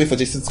 I'll just wait for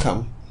Jason to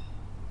come.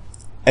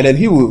 And then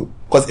he will,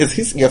 because it's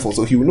his earphones,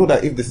 so he will know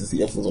that if this is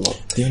the earphones or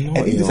not. They're not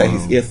And if these are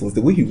his earphones,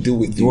 the way he will deal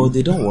with you. well,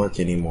 they don't work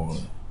anymore.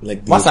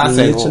 Like What's they that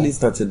saying? literally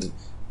started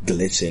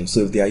glitching. So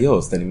if they are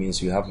yours, then it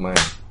means you have mine.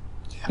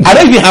 I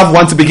don't even have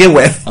one to begin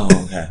with. Oh,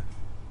 okay.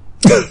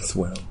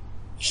 Well,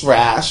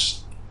 Trash.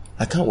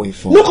 I can't wait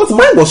for. No, because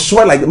mine was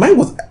short, like, mine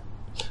was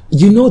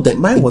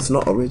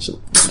not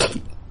original.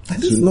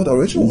 This is not the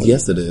original one.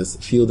 Yes, it is.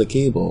 Feel the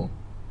cable.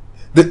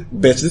 Bitch,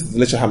 this is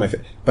literally how my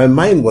face. But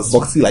mine was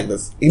boxy like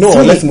this. You know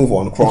what? See, Let's move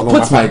on. Chrono.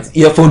 Put my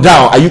earphone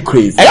down. Are you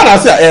crazy? I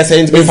gotta say,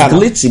 saying to be It's fan.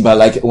 glitchy, but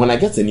like when I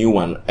get a new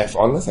one,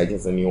 unless I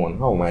get a new one,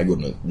 how am I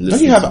gonna listen?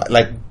 Don't you have,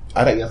 like,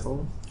 other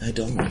earphones? I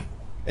don't know.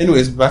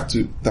 Anyways, back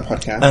to the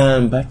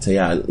podcast. Back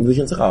to we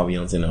can talk about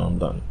Beyonce now. I'm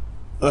done.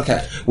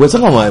 Okay. We're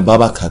talking about my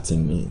barber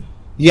cutting me,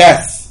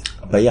 Yes.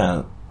 but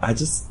yeah,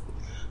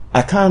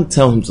 I can't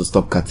tell him to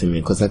stop cutting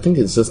me because I think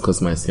it's just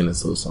because my skin is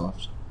so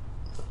soft.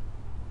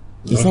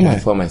 It's not my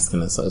fault. My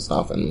skin is so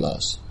soft and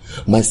lush.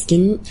 My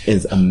skin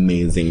is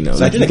amazing now. So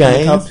I Like, did you a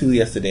chemical guys, peel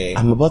yesterday.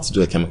 I'm about to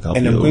do a chemical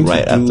and I'm peel going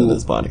right to do after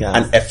this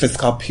podcast. a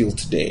physical peel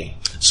today.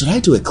 Should I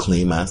do a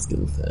clay mask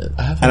instead?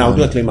 And I'll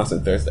do a clay mask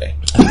on Thursday.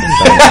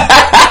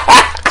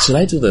 Should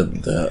I do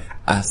the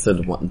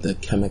acid one, the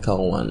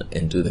chemical one,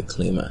 and do the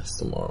clay mask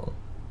tomorrow?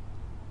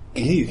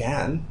 Yeah, you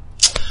can.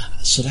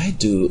 Should I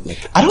do like?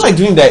 I don't like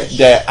doing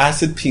the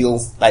acid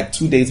peels like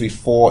 2 days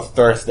before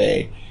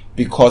Thursday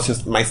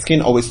because my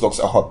skin always looks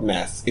a hot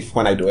mess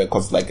when I do it,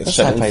 because like it's That's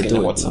why shedding if I skin do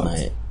and it whatnot.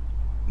 tonight,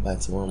 by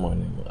tomorrow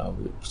morning,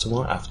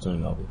 tomorrow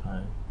afternoon I'll be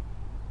fine.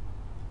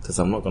 Because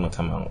I'm not gonna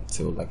come out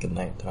till like at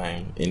night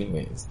time,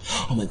 anyways.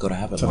 Oh my god, I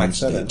have a So like lunch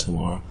date 7.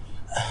 tomorrow.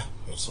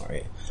 I'm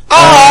sorry.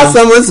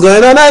 Someone's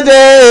going on a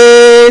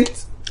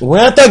date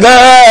With the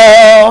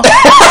girl.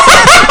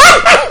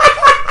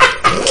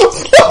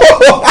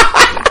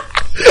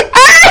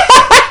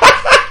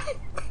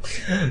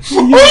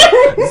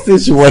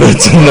 Since you wanted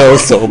to know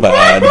so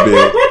bad,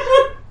 bitch.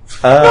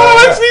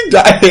 Oh, actually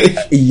dying.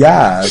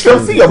 Yeah.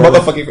 Don't see your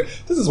motherfucking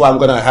face. This is why I'm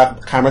gonna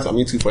have cameras on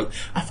YouTube. But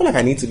I feel like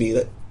I need to be.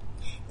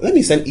 Let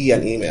me send E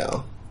an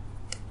email.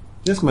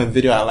 Just my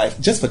video our life,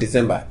 just for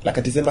December, like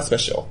a December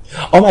special.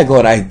 Oh my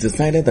god, I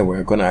decided that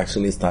we're gonna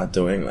actually start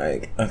doing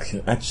like,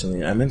 okay,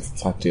 actually, I meant to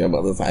talk to you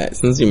about this.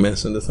 Since you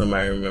mentioned December,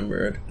 I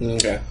remembered.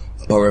 Okay.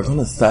 But we're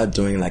gonna start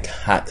doing like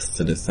hacks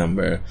to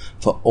December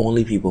for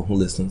only people who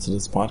listen to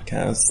this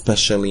podcast,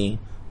 specially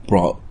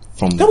brought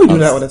from. Don't we do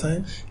that all the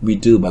time? We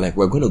do, but like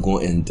we're gonna go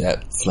in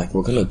depth. Like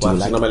we're gonna do Well,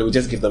 like. normally we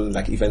just give them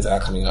like events that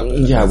are coming up.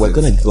 Yeah, we're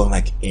gonna go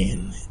like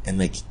in and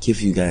like give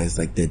you guys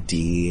like the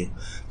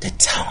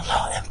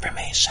download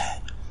information.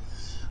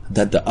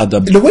 That the other.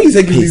 The way you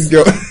say give these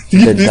girls,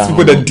 give these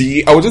people the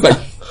D, I was just like,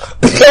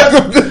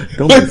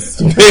 Don't be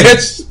stupid.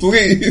 bitch,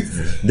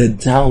 please. The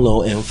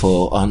download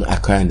info on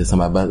Accra in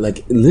December, but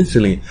like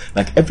literally,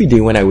 like every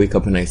day when I wake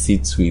up and I see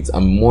tweets,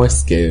 I'm more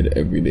scared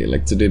every day.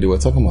 Like today, they were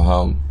talking about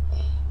how,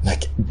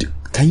 like,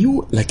 can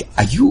you, like,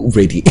 are you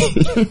ready?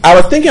 I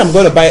was thinking I'm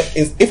going to buy,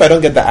 if I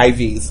don't get the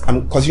IVs,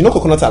 because you know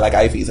coconuts are like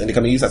IVs and they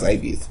can be used as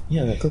IVs.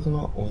 Yeah, the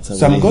coconut water.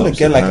 So I'm going to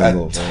get like a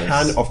hangovers.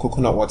 ton of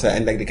coconut water,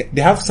 and like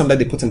they have some that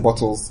they put in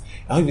bottles.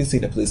 I don't even say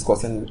the place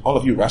cost, and all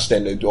of you rush there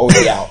and they do all the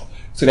way out.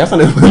 So they have some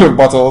that they put in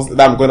bottles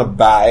that I'm going to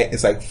buy.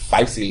 It's like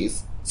 5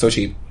 cedis. So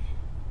cheap.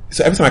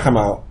 So every time I come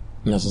out,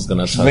 I'm just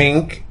gonna try.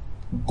 drink,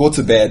 go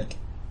to bed,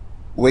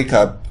 wake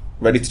up,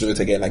 ready to do it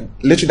again. Like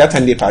literally that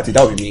 10-day party,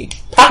 that would be me.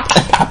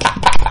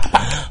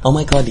 Oh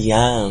my god,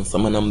 yes.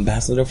 I'm an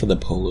ambassador for the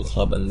Polo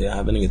Club and they're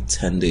having a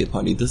 10-day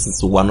party. This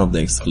is one of the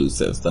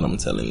exclusives that I'm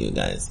telling you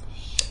guys.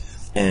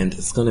 And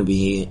it's gonna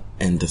be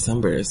in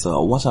December,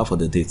 so watch out for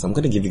the dates. I'm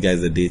gonna give you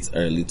guys the dates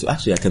early too.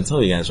 Actually, I can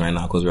tell you guys right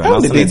now because we're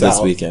announcing it this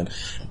weekend.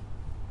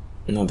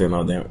 No, they're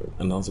not there.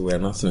 We're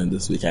announcing it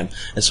this weekend.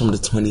 It's from the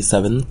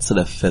 27th to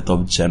the 5th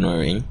of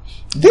January.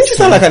 Didn't you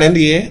sound like an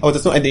NDA? Oh,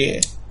 there's no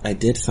NDA. I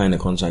did sign a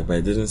contract, but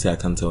I didn't say I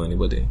can't tell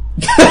anybody.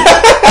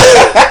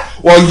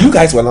 Well, you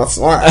guys were not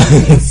smart.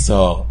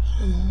 So,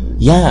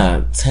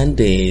 yeah, 10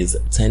 days,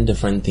 10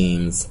 different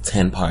themes,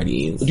 10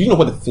 parties. Do you know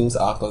what the themes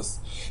are? Because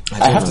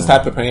I have to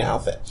start preparing an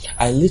outfit.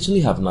 I literally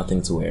have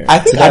nothing to wear. I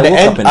think today at the I woke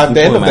end, up and at the people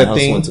end in of my the house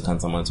thing, went to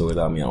Cantamanto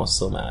without me. I was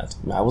so mad.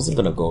 I wasn't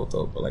gonna go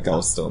though, but like I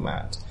was still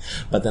mad.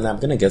 But then I'm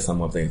gonna get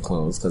some of their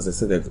clothes because they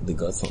said they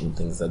got some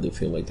things that they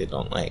feel like they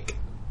don't like.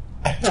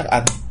 I feel like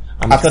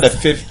after the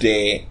 5th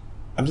day,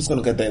 I'm just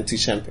gonna get the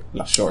t-shirt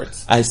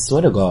shorts. I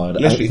swear to God,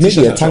 Literally, maybe a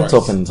t-shirts and tank top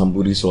shorts. and some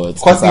booty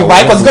shorts. Because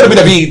it's gonna be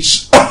the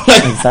beach.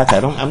 Exactly.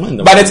 I'm not in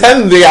the By the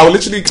 10th day, I will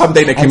literally come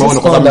there in the I kimono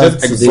just because I'm found out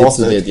just today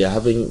exhausted. they're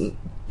having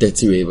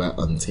Dirty Ray by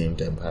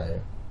Untamed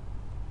Empire.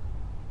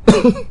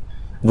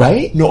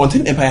 Right? No,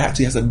 Untamed Empire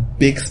actually has a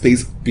big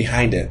space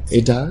behind it.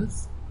 It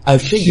does? I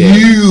figured.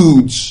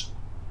 Huge.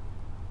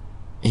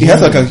 It has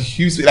Yeah. like a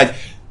huge, like,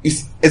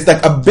 it's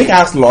like a big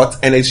ass lot,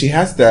 and then she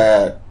has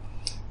the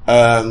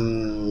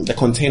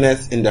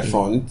containers in the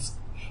front.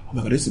 Oh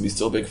my god, this would be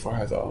so big for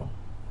her though.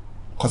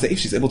 Because if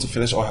she's able to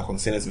finish all her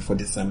containers before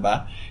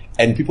December,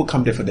 and people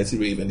come there for Dirty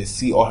Rave and they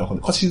see all her,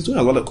 because she's doing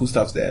a lot of cool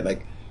stuff there,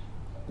 like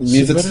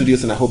music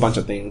studios and a whole bunch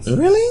of things.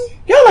 Really?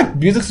 Yeah, like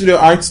music studio,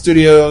 art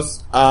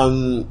studios.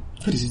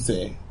 What did she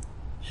say?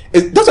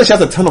 That's why she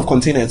has a ton of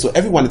containers, so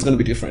everyone is going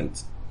to be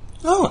different.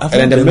 Oh, I've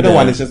And then the been middle there.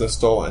 one is just a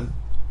store one.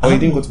 Oh, you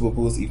didn't go to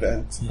Bubu's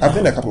event? Yeah. I've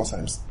been there a couple of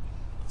times.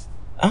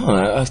 I don't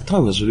know. I thought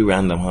it was really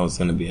random how it's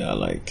going to be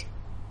like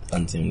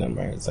Untamed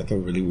Empire. It's like a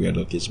really weird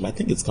location, but I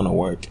think it's going to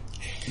work.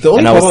 The only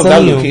And I was problem with that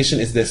telling you- location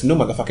is there's no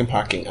motherfucking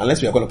parking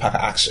unless we are going to park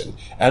at Action.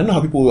 I don't know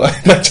how people,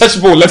 like church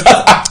people will let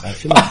us I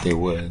feel like they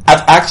would.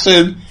 at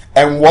Action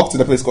and walk to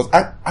the place because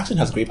Action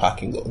has great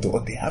parking though.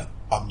 They have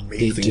They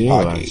amazing do,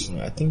 parking.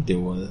 actually. I think they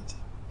would.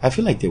 I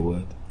feel like they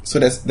would. So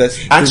there's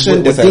Action,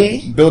 would there's they?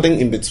 a building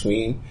in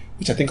between,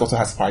 which I think also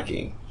has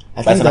parking.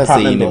 I But think it's an that's the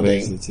apartment building.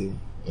 university.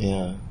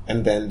 Yeah.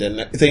 And then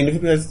it's a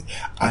university.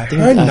 I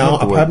think heard I now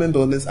heard the word. apartment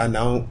buildings are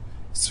now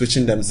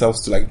switching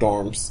themselves to like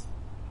dorms.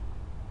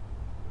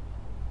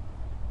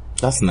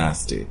 That's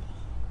nasty.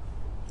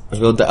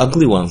 Well, the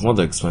ugly ones, not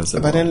the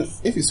expensive But then,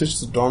 ones. if you switch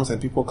to dorms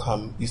and people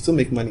come, you still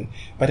make money.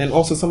 But then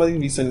also, somebody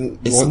recently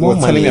It's was more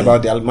telling me money.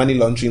 about their money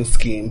laundering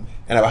scheme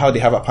and about how they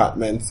have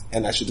apartments,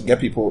 and I should get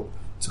people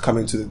to come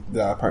into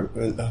the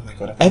apartment. Oh my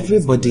god! I can't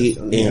Everybody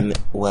remember this. in,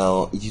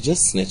 well, you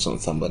just snitch on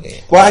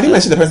somebody. Well, I didn't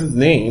mention the person's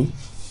name.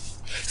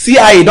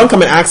 CIA, don't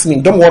come and ask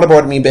me. Don't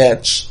waterboard me,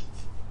 bitch.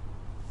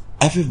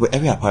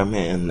 Every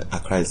apartment in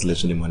Accra is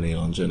literally money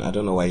laundering. I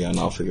don't know why you're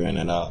not figuring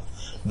it out.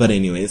 But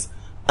anyways,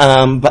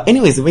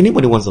 if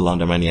anybody wants to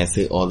launder money, I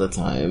say all the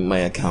time, my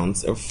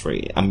accounts are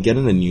free. I'm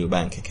getting a new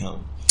bank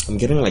account. I'm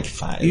getting like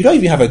 5. You don't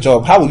even have a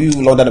job. How will you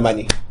launder the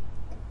money?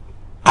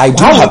 I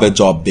do How- have a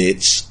job,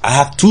 bitch. I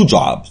have 2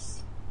 jobs.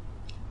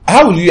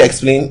 How will you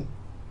explain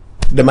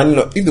the money?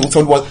 If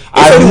somebody was,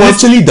 I'm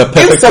literally the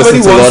perfect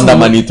person to launder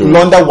money through.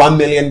 Launder 1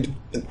 million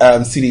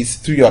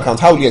CDs through your account.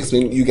 How will you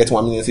explain you get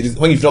 1 million CDs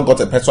when you've not got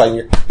a petrol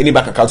in any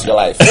bank account in your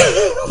life?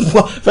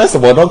 Well, first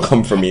of all, don't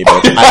come for me,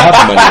 but I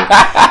have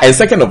money. And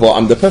second of all,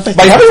 I'm the perfect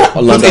But you person haven't to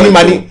put launder any it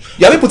money. through.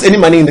 You haven't put any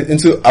money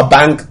into a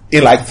bank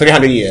in like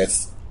 300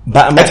 years.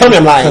 But Tell me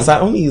I'm lying. Because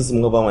I only use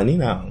mobile money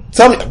now.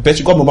 Tell me, bet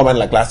you got mobile money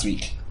like last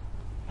week.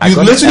 I You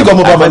literally got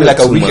mobile money it like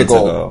a 2 week months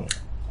ago.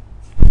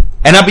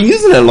 And I've been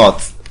using it a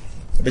lot.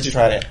 I bet you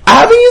tried it. I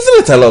have been using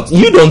it a lot.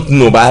 You don't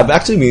know, but I've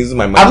actually been using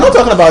my money. I'm not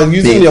talking about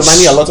using Bitch. your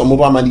money a lot on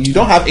mobile money. You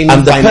don't have any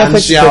I'm the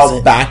perfect financial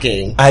person.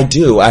 backing. I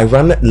do. I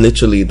run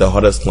literally the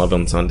hottest club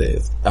on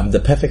Sundays. I'm the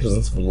perfect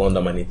person to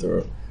launder money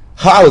through.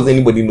 How does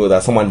anybody know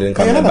that someone didn't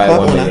come You're and not a buy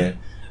club 1 owner. million?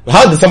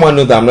 How did someone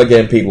know that I'm not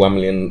getting paid $1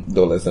 million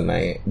a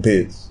night?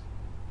 Bitch.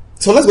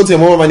 So let's go to your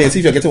mobile money and see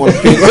if you're getting one.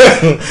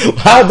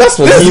 How? That's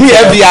for This is me. the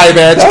to- FBI,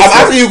 man. That's I'm for-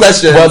 asking you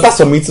questions. Well, that's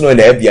for me to know in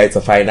the FBI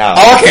to find out.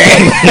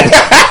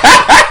 Okay.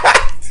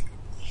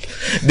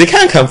 They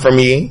can't come for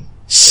me.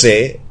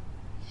 Shit.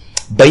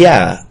 But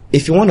yeah,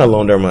 if you want to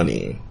launder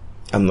money,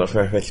 I'm not a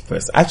perfect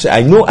person. Actually,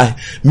 I know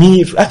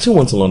if you actually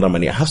want to launder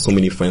money, I have so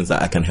many friends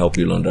that I can help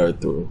you launder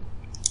it through.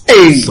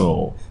 Hey,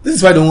 So, this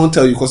is why I don't want to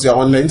tell you because you're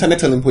on the internet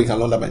telling people you can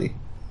launder money.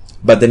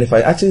 but then if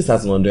I actually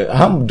start laundering,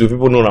 how do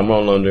people know I'm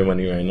not laundering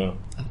money right now?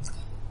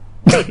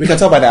 We can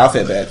tell by the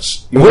outfit,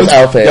 bitch. Which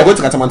outfit? You're going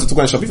to Katamanto to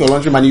go and shop. If you're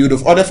laundering money, you'd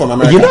have ordered from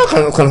America. You know,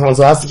 I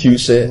can ask cute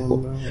shit.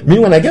 Me,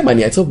 when I get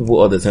money, I tell people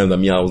all the time that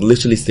I will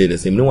literally stay the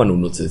same. No one will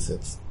notice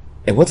it.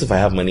 And what if I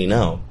have money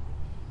now?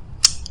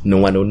 No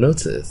one will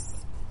notice.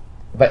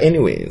 But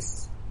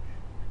anyways,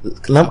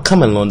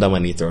 come and launder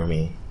money through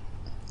me.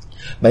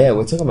 But yeah,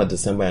 we're talking about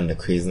December and the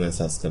craziness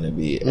that's gonna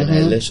be. And I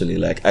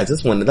literally, I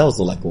just wanted, that was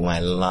like my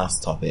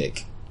last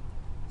topic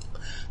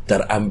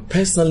that I'm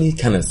personally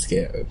kind of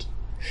scared.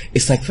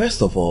 It's like,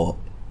 first of all,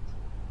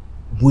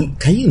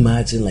 can you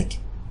imagine like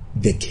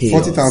the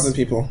chaos? 40,000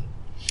 people.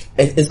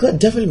 It's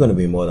definitely going to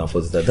be more than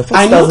 40,000. The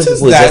 40,000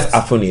 people is just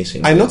Afro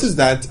Nation. I noticed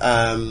that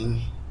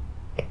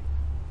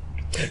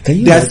they're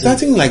imagine?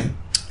 Starting like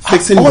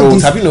fixing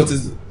roads. Have you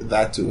noticed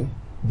that too?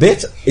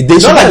 Bitch, they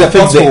should like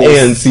fix the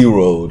ANC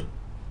road.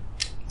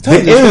 The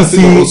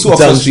ANC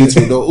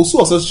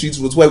also street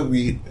roads where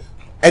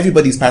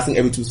everybody's passing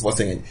every 2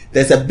 seconds.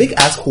 There's a big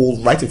ass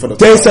hole right in front of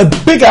There's a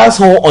big ass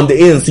hole on the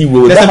ANC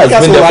road that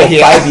has been there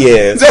for 5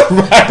 years.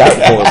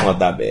 That hole is not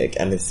that big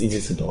and it's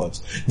easy to dodge.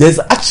 There's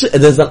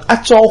an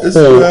actual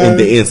hole in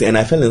the ANC and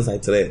I fell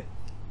inside today.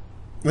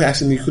 Wait,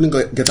 actually, you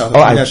couldn't get out. Oh,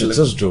 I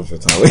just drove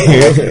it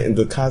away.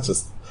 The car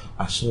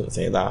I shouldn't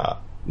say that.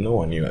 No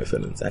one knew I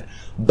fell inside.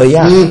 But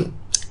yeah.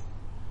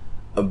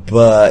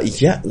 But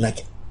yeah,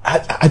 like,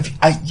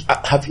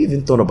 have you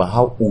even thought about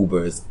how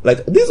Ubers,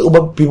 like, these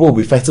Uber people will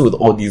be fighting with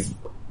all these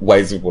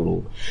white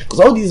people? Because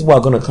all these people are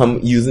going to come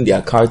using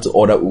their car to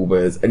order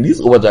Ubers, and these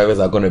Uber drivers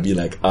are going to be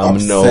like,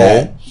 upset, no.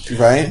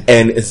 Right?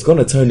 And it's going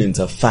to turn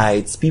into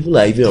fights. People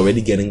are even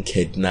already getting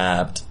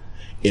kidnapped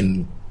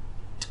in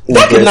Ubers.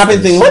 That kidnapping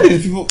thing, where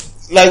did people,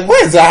 like,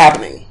 where is that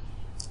happening?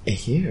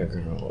 Here,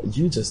 girl.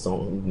 You just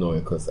don't know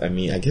it, because, I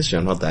mean, I guess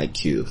you're not that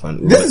cute.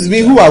 This is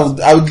me who I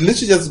would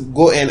literally just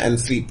go in and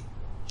sleep.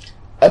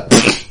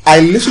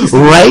 I literally sleep.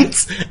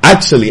 Right?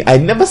 Actually, I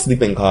never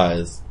sleep in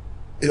cars.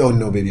 Oh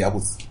no, baby, it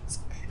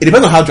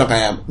depends on how drunk I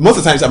am. Most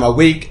of the times I'm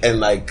awake and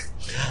like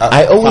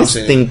I always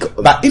think,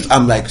 but if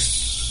I'm like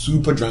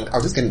super drunk,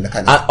 I'll just get in the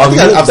car.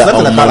 I've slept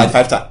in the car like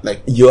 5 times.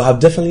 Like, you have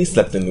definitely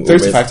slept in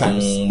 35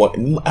 times.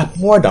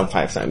 More than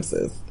 5 times,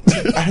 sis.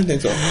 I don't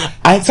think so.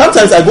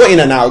 Sometimes I go in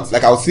and out.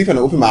 Like, I'll sleep and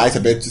open my eyes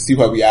a bit to see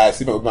where we are.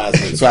 Sleep and open my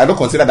eyes. So I don't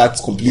consider that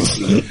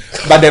completely.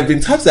 But there have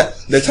been times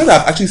I've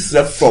actually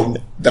slept from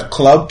the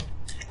club,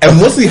 and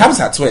mostly it happens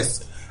at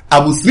Twist. I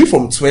will sleep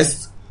from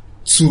Twist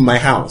to my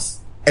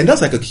house, and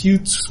that's like a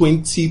cute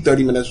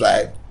 20-30 minutes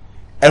drive.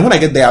 And when I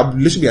get there, I'll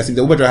literally be asleep.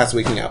 The Uber driver has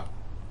waking up.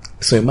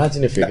 So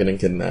imagine if you're getting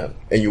kidnapped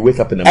and you wake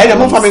up in the morning.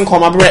 And I'm not having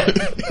my bread.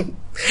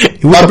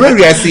 My bread,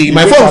 I see.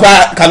 My phone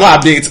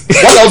cannot update.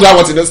 What else do I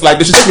want to know? It's like,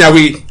 they should take me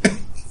away.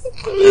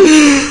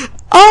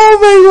 Oh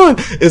my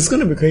god. It's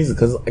gonna be crazy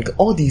because like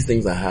all these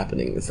things are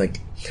happening. It's like,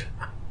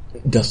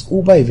 does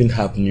Uber even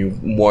have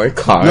more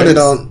cars? No, they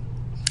don't.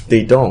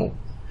 They don't.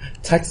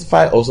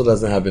 Taxify also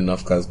doesn't have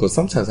enough cars because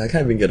sometimes I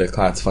can't even get a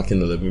car at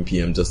fucking 11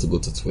 p.m. just to go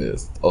to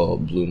Twist or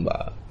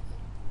Bloomberg.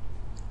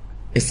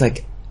 It's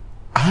like,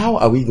 how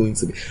are we going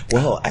to be?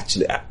 Well,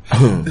 actually,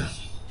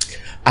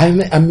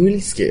 I'm really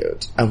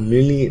scared. I'm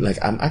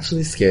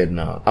actually scared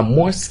now. I'm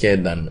more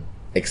scared than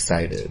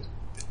excited.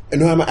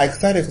 No, I'm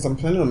excited because I'm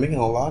planning on making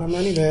a lot of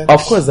money there.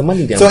 Of course, the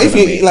money there. So if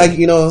you, like,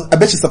 you know, I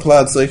bet it's a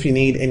plug. So if you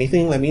need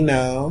anything, let me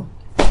know.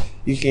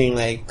 You can,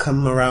 like,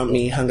 come around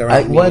me, hang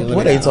around me.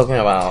 What are you talking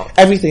about?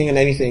 Everything and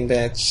anything,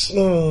 bitch.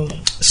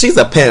 She's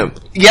a pimp.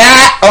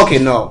 Yeah! Okay,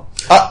 no.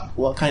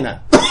 Well,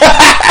 kinda.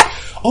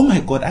 Oh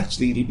my god,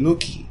 actually,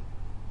 low-key.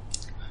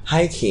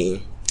 High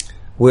key.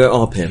 We're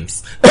all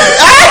pimps.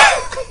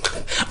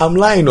 I'm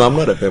lying, no, I'm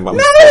not a pimp. I'm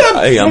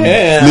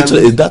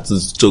literally, that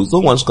is true.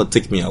 Someone's gonna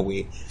take me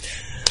away.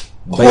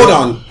 Hold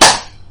on.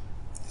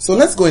 So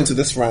let's go into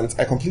this rant.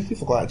 I completely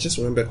forgot. I just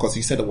remembered because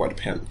you said the word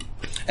pimp.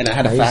 And I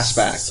had a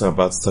flashback. So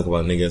about to talk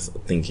about niggas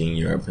thinking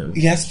you're a pimp.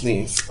 Yes,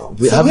 please.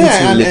 We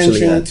haven't literally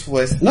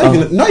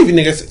not even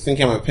niggas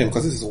thinking I'm a pimp,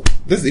 because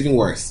this is even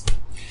worse.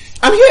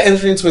 I'm here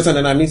entering Twitter and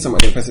then I meet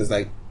somebody. The person's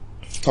like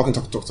talking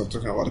about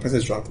the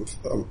person's drunk.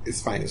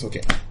 It's fine. It's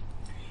okay.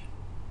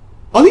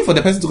 Only for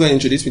the person to go and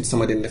introduce me to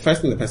somebody, and the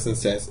first thing the person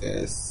says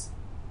is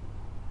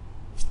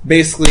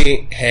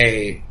basically,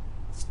 "Hey,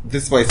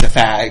 this boy is a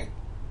fag.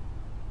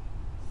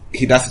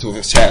 He does it with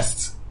his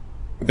chest.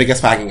 The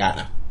biggest fag in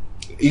Ghana.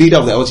 Leader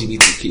of the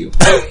LGBTQ."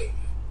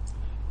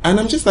 And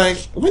I'm just like,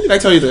 when did I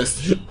tell you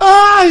this?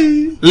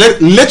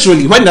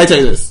 Literally, when did I tell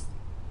you this?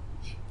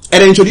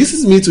 And then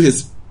introduces me to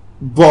his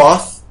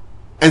boss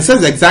and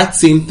says the exact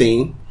same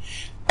thing.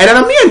 And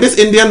then me and this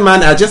Indian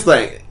man are just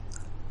like,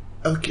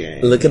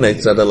 okay. Looking at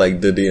each other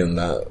like Diddy and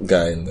that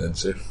guy in that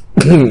shit.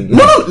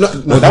 No,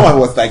 that one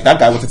was like, that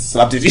guy wanted to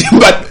slap Diddy.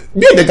 But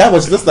me and the guy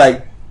was just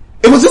like,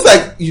 it was just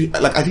like,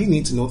 I didn't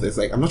need to know this.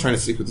 Like, I'm not trying to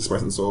sleep with this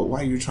person, so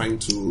why are you trying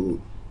to...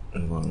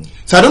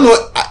 So I don't know,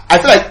 I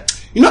feel like,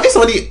 you know, if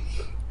somebody,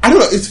 I don't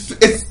know, it's,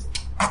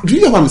 do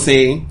you know what I'm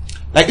saying?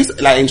 Like,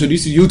 it's like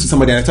introducing you to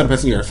somebody and I tell the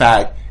person you're a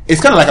fag.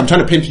 It's kind of like I'm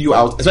trying to pimp you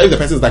out, especially if the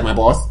person is like my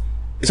boss.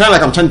 It's kind of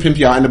like I'm trying to pimp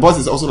you out, and the boss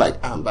is also like,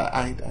 but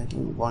I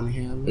don't want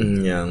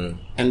him. Yeah.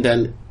 And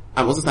then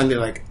I'm also standing there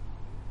like,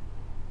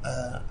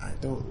 I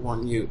don't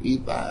want you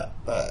either,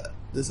 but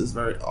this is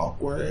very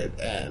awkward,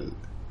 and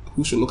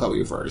who should look at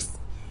you first?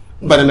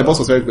 But then the boss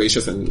was very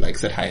gracious and like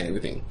said hi and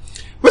everything.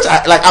 Which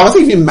I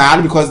wasn't even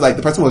mad because like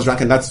the person was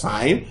drunk and that's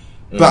fine.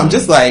 But I'm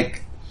just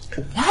like,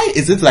 why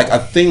is it like a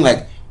thing?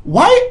 Like,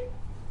 why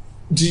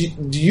do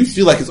you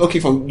feel like it's okay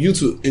for you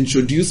to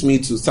introduce me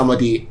to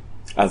somebody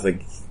as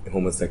like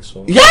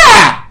homosexual?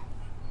 Yeah!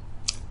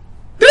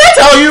 Did I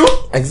tell you.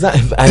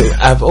 Exactly.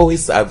 I've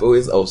always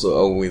actually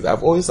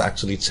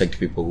checked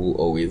people who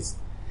always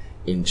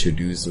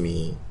introduce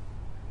me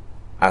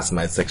as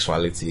my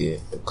sexuality,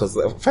 because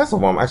first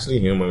of all, I'm actually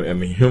human.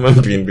 I'm a human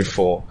being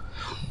before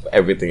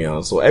everything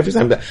else. So every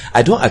time that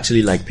I don't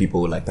actually like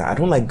people like that. I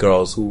don't like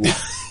girls who.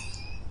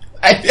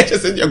 I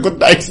just said you're good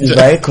night,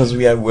 right? Because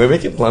we're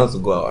making plans to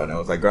go out, and I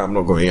was like, girl, I'm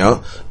not going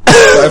out.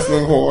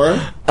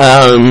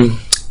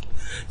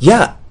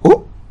 Yeah.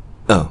 Oh.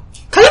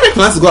 Can I make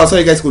plans to go out so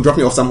you guys could drop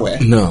me off somewhere?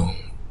 No.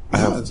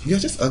 You're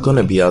just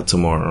gonna be out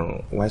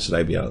tomorrow. Why should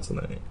I be out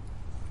tonight?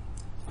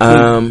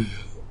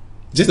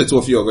 Just the two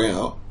of you are going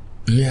out.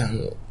 Yeah.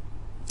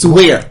 To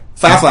where?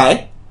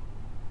 Firefly?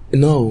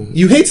 No.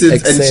 You hate it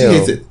Excel. and she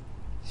hates it.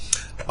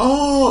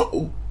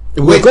 Oh.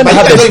 We're gonna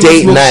have a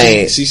date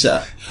night.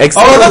 Shisha.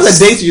 Excel. Oh, that's a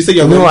date you said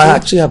you're going to? No, I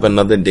actually have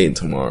another date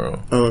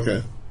tomorrow. Oh,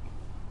 okay.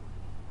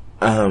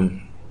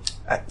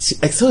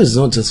 Excel is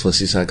not just for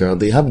shisha, girl.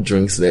 They have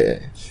drinks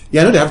there.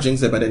 Yeah, I know they have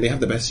drinks there, but then they have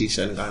the best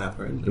shisha in Ghana,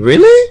 apparently.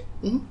 Really?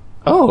 Mm-hmm.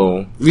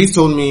 Oh. Reese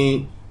told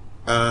me,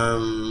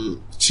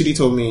 Chidi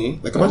told me,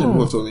 like a bunch of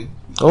people have told me.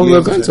 Oh,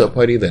 we're going to a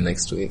party there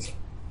next week.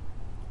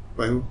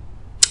 By who?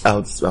 I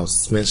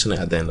was mentioning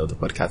at the end of the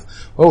podcast.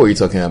 What were you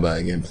talking about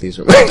again? Please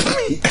remind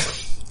me.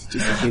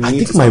 I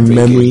think my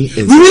memory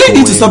is. We really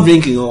need to stop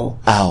drinking. Oh,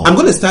 ow. I'm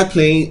going to start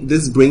playing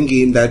this brain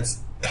game that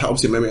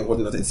helps your memory and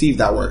whatnot, and see if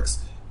that works.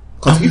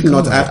 Because if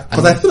not,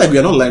 because I feel like we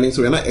are not learning,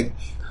 so we're not.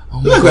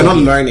 We're not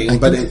learning,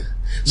 but then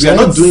we are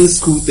not doing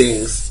school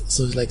things.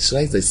 So, like, should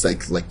I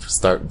just like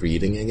start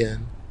reading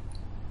again?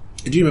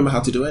 Do you remember how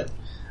to do it?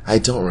 I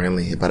don't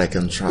really, but I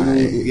can try.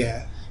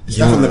 Yeah.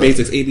 Start from the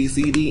basics: A, B,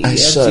 C, D, E, F,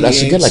 G, H. I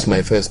should get like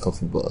my first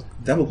coffee book.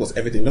 That book was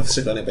everything. No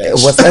shit on it. It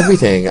was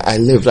everything. I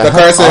lived. I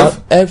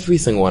had every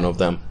single one of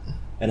them,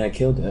 and I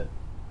killed it.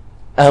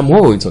 What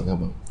were we talking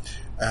about?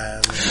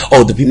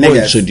 The people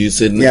niggas.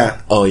 Introducing.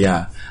 Yeah. Oh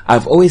yeah.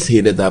 I've always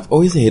hated that. I've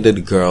always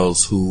hated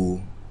girls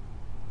who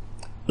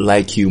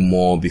like you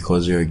more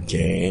because you're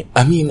gay.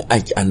 I mean,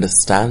 I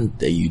understand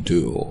that you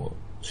do.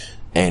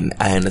 And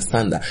I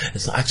understand that.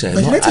 It's not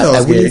actually,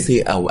 I wouldn't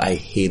say I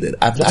hate it.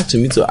 I've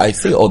actually, me too. I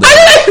say all the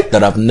time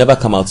that I've never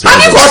come out to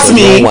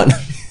anybody.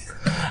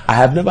 I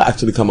have never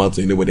actually come out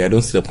to anybody. I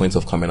don't see the point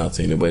of coming out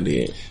to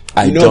anybody.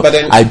 I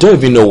don't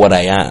even know what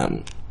I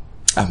am.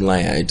 I'm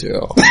lying, I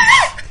do.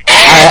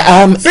 I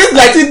am. Since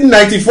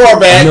 1994,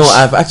 bitch. No,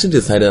 I've actually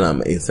decided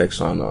I'm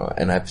asexual now.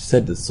 And I've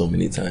said this so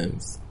many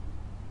times.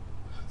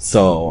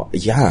 So,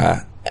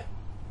 yeah.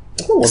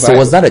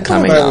 Was that a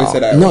coming out?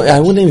 No, I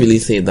wouldn't really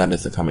say that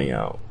as a coming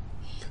out.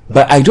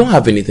 But I don't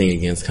have anything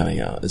against coming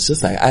out. It's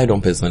just like, I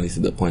don't personally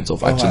see the point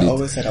of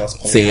actually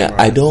saying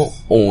I don't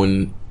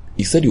own.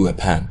 You said you were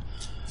pan.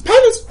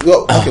 Pan is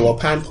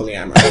pan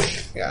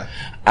polyamorous. Yeah.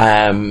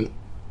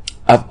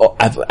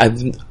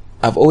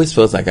 I've always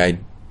felt like I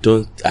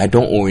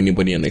don't owe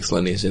anybody an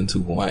explanation to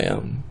who I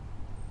am.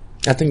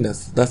 I think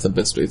that's the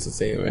best way to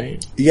say it,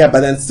 right? Yeah,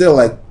 but then still,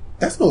 like,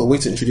 that's not a way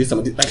to introduce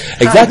somebody. Like,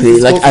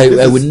 exactly. Like,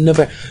 I would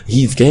never.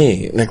 He's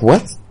gay. Like,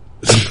 what?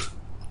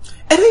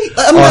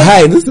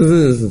 Hi, this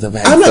is a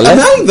bad. I'm not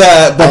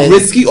the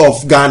Bobrisky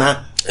of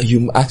Ghana.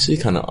 You actually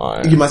kind of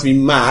are. You must be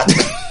mad. Like,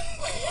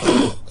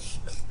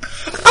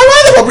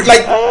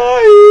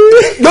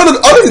 no,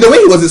 honestly, the way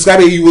he was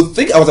describing it, you would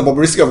think I was a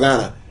Bobrisky of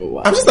Ghana.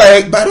 Wow. I'm just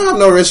like, but I don't have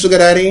no rich sugar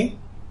daddy.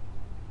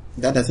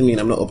 That doesn't mean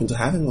I'm not open to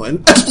having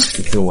one.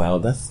 Well,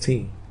 that's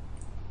tea.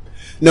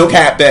 No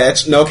cap,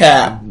 bitch. No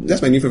cap. That's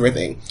my new favorite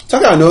thing.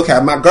 Talking about no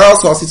cap, my girl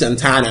Saucy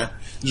Santana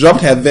dropped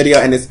her video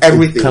and it's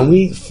everything. Can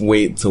we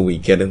wait till we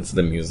get into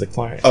the music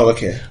part? Oh,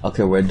 okay.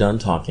 Okay, we're done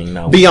talking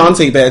now.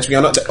 Beyonce, bitch. We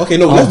are not. Okay,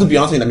 no, let's do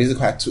Beyonce in the music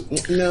part too.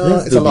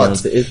 No, it's a lot.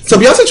 So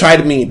Beyonce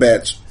tried me,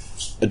 bitch.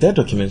 That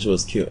documentary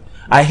was cute.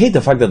 I hate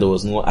the fact that there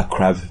was no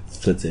Accra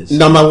footage.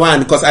 Number one,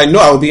 because I know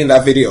I will be in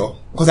that video.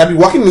 Because I've been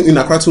working in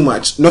Accra too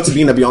much not to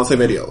be in a Beyonce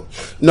video.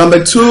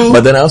 Number two.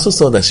 But then I also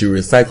saw that she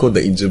recycled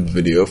the Egypt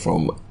video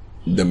from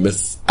the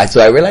Miss. So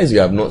I realized you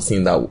have not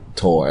seen that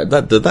tour.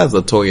 That's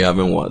the tour you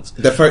haven't watched.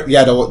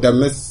 The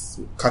Miss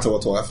Carter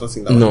tour. I've not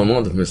seen that. No, one.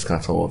 not the Miss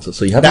Carter tour.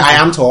 So you have the I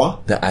Am tour.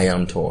 The I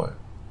Am tour.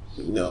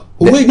 No.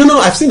 Wait, no.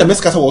 I've seen the Miss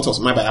Carter tour.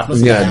 My bad. I've not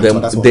seen the I Am tour.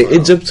 That's the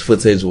Egypt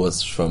footage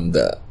was from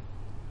the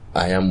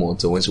I Am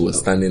Water when she was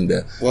standing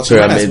there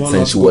pyramids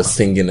and she was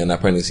singing, and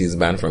apparently she's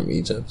banned from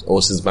Egypt,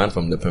 or she's banned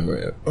from the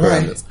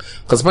pyramids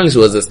because apparently she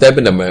was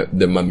disturbing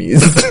the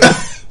mummies.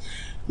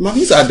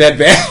 Mummies are dead,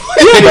 man.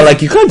 Yeah, but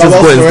like you can't just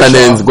go and stand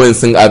there and go and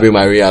sing Ave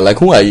Maria. Like,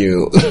 who are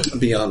you?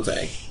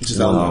 Beyonce.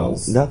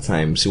 That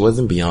time she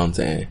wasn't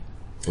Beyonce.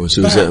 Well,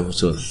 she was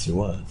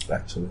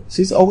actually.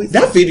 She's always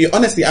that video.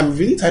 Honestly, I'm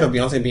really tired of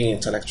Beyonce being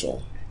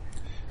intellectual.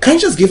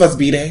 Can't you just give us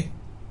B-Day?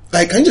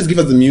 Like, can't you just give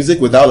us the music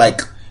without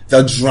like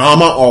the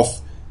drama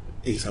of,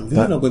 hey, so I'm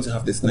really not going to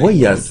have this night. What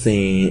you're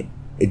saying,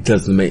 it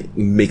doesn't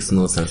makes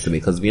no sense to me,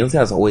 because Beyonce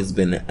has always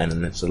been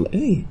an natural.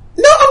 Hey.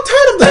 No, I'm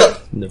tired of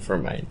that. Never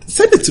mind.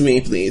 Send it to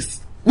me,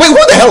 please. Wait, who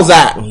the hell's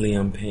that?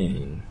 Liam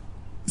Payne.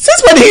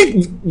 Since when did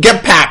he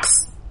get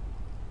packs?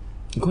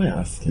 Go and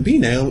ask him.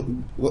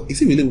 Is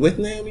he really with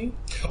Naomi?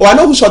 Oh, I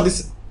know who shot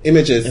this.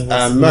 Images. It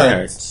was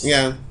Mert.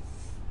 Yeah.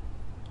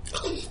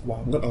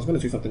 Wow, I was going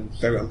to say something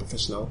very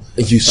unprofessional.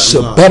 You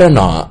should better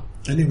not.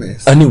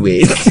 Anyways.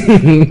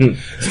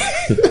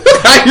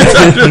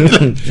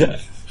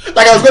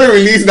 Like I was going to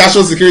release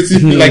national security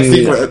like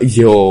secrets.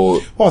 Yo.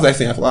 What was I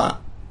saying after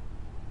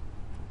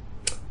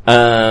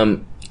that?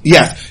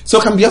 Yes. So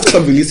can Beyonce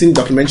stop releasing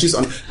documentaries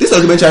on this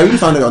documentary? I really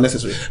found it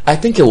unnecessary. I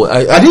think it was.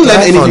 I didn't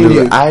learn anything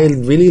new. I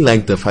really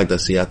like the fact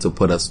that she had to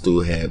put us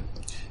through her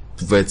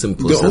vetting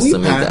process to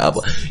make the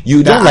album.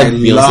 You don't like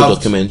Beyonce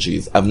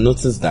documentaries. I've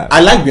noticed that. I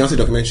like Beyonce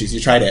documentaries. You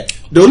tried it.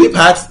 The only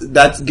part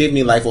that gave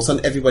me life was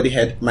when everybody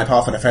heard My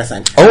Power for the first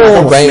time.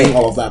 Oh, right.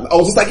 All of them. I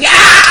was just like, yeah!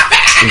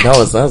 That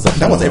was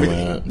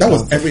everything. That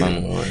was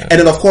everything. And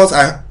then of course,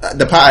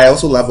 the part I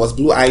also loved was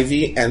Blue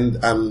Ivy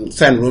and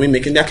Sam Rumi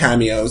making their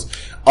cameos.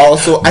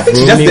 Also, I think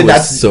Rumi she just did that.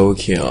 So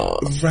cute,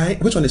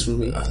 right? Which one is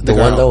Rumi? The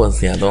one that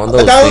was the one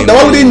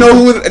we didn't know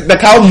who the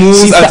cow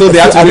moves until they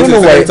had to wait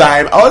the second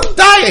time. I was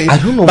dying. I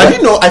don't know, but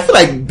you know, I feel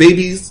like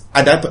babies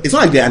at that. It's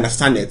not like they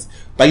understand it,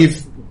 but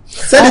you've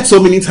said it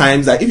so many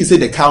times that if you say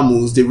the cow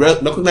moves, they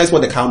recognize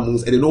what the cow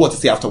moves and they know what to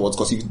say afterwards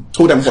because you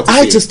told them what to say.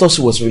 I just thought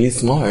she was really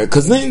smart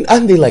because then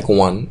aren't they like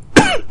one?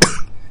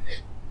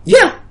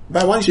 Yeah,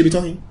 by one you should be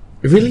talking.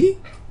 Really?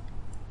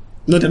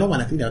 No, they're not one.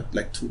 I think they're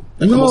like two.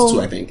 Like almost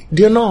two, I think.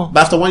 They're not.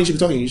 But after one, you should be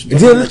talking.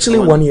 They're literally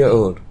 1 year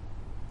old.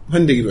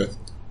 When did they give birth?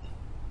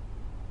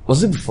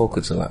 Was it before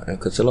Coachella?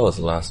 Coachella was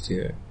last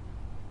year.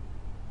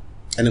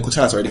 And then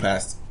Coachella's already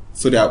passed.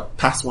 So they are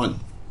past one.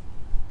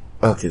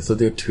 Okay, so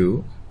they're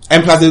two.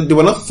 And plus, they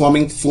were not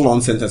forming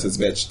full-on sentences,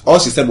 bitch. All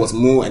she said was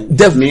moo and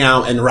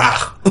meow and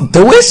rah.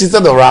 The way she said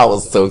the rah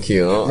was so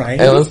cute. Right?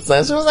 It was she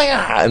was like,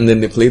 ah. And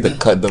then they played the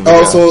cut.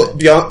 Also,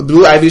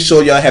 Blue Ivy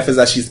showed your heifers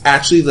that she's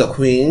actually the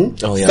queen.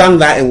 Oh, yeah. Sang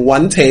that in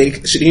one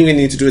take. She didn't even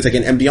need to do it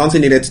again. And Beyonce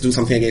needed to do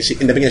something again.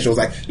 In the beginning, she was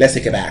like, let's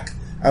take it back.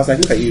 I was like,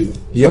 look at you.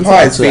 Your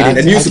power is fading.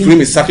 The new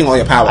Supreme is sucking all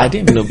your power. I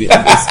didn't even know.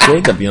 It's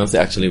great that Beyonce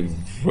actually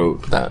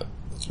wrote that.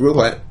 Wrote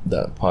what?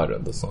 That part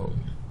of the song.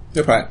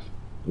 Your part?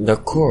 The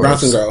chorus.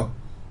 Brownson Girl.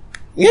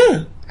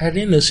 Yeah. I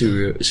didn't know she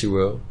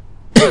wrote.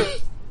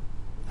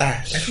 I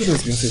think it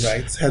was Beyonce,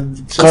 right?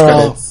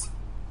 Girl,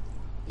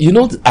 you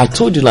know, I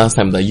told you last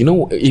time that, you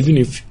know, even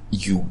if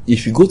you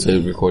go to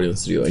a recording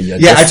studio and you're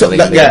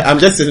I'm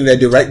just sitting there,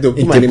 they'll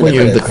put my name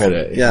in the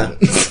credit. Yeah.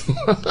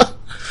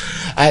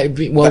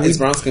 But it's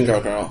brown skin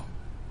girl.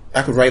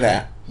 I could write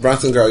that. Brown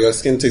skin girl, your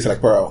skin tastes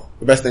like pearl.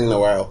 The best thing in the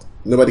world.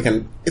 Nobody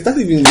can, it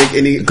doesn't even make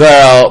any.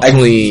 Girl,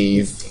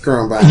 please.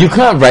 Girl, you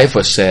can't write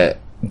for shit.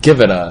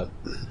 Give it up.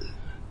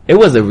 It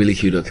was a really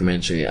cute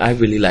documentary. I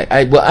really like.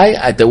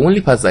 The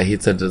only parts I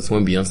hated is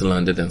when Beyonce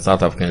landed in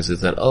South Africa and she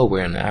said, "Oh,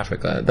 we're in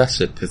Africa." That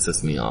shit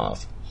pisses me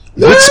off.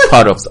 Which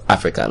part of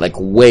Africa? Like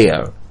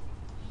where?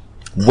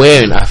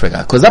 Where in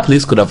Africa? Because that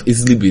place could have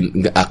easily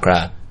been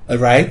Accra.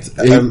 Right?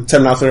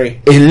 Terminal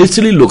 3. It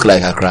literally looked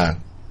like Accra.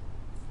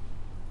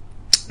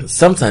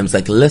 Sometimes,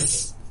 like,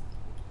 let's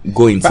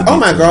go into. But all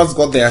my girls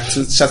got there.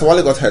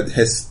 Shatawale got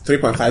his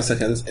 3.5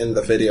 seconds in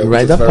the video.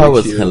 Right, that part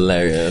was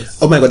hilarious.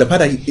 Oh my god, the part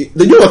that you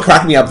know what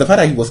cracked me up? The part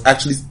that he was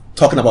actually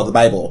talking about the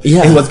Bible.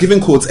 Yeah, he was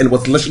giving quotes and it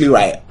was literally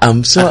right.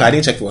 I'm sure. I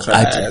didn't check if it was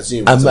right. I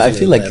assume. I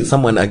feel like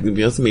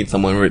Beyonce made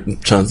someone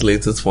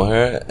translate it for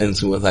her, and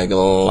she was like,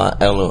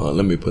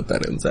 let me put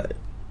that inside.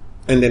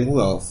 And then who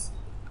else?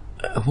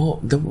 Well,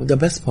 the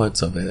best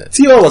parts of it.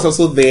 T.O. was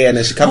also there, and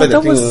then she covered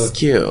the thing. That was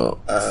cute.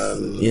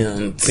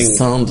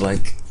 Sound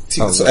like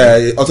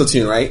auto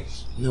tune, right?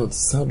 No, it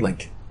sound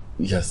like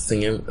you're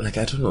singing. Like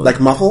I don't know,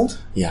 like muffled.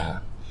 Yeah.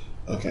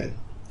 Okay.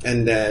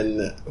 And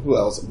then who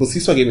else?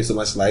 Busiswa gave me so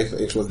much life.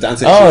 She was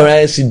dancing. Oh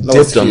right, she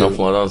dipped on the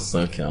floor. That was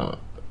so cute.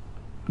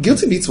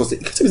 Guilty Beats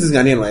is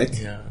Ghanaian,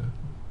 right? Yeah.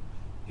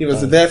 He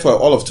was there for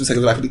all of 2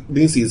 seconds, but I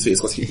didn't see his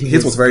face because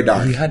his was very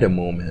dark. He had a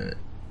moment,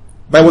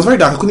 but it was very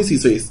dark. I couldn't see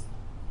his face.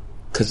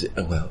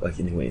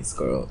 Anyways,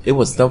 girl, it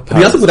was the part.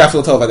 You also put that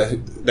filter over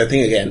the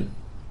thing again.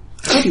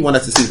 How do you want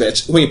us to see,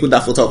 bitch, when you put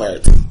that filter over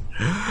it?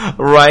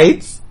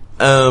 Right?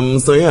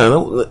 So yeah,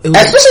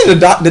 especially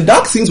the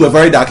dark scenes were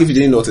very dark. If you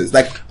didn't notice,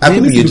 like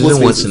maybe you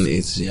didn't watch in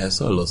HD. I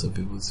saw lots of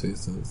people's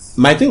faces.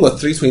 My thing was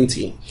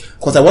 320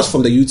 because I watched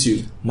from the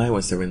YouTube. Mine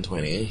was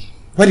 720.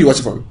 Where do you watch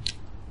it from?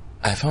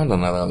 I found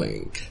another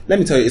link. Let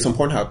me tell you, it's on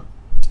Pornhub.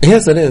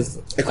 Yes, it is.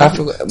 Do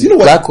you know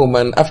what? Black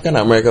woman, African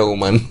American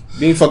woman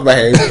being fucked by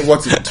her.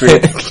 What's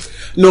it?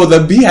 No,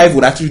 the Beehive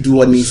would actually do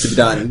what needs to be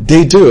done.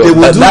 They do. They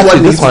will do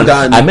what needs to be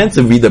done. I meant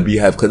to read the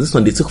Beehive because this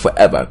one they took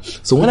forever.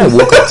 So when I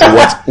woke up to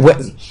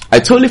watch, I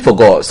totally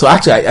forgot. So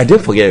actually, I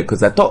didn't forget it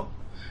because I thought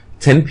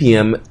 10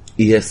 p.m.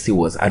 EST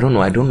was. I don't know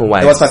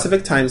why. It was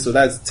Pacific time, so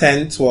that's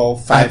 10,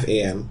 12, 5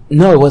 a.m.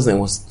 No, it wasn't.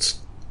 It was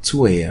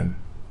 2 a.m.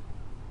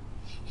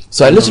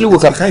 So I literally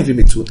woke up. I can't even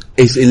be 2.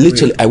 It's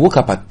literally. I woke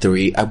up at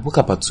 3. I woke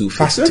up at 2:50.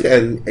 Pacific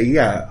and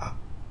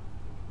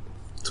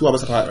 2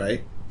 hours apart,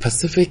 right?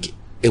 Pacific.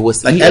 It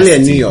was like EST. earlier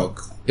in New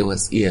York. It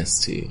was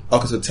EST.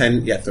 Okay, so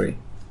 10, 3.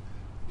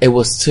 It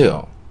was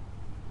 2.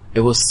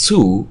 It was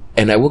 2,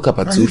 and I woke up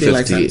at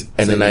 2:50,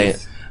 and then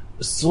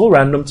so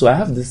random too. I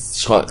have this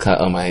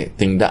shortcut on my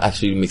thing that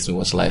actually makes me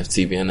watch live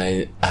TV, and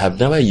I have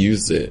never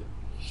used it.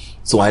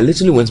 So I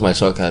literally went to my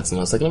shortcuts and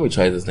I was like, let me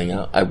try this thing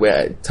out. I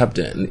tapped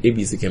it and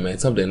ABC came in. I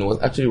tapped it and it was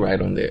actually right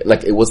on there.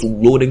 Like, it was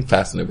loading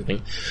fast and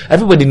everything.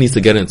 Everybody needs to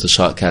get into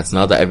shortcuts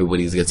now that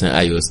everybody's getting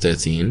iOS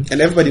 13.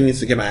 And everybody needs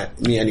to get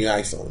me a new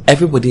iPhone.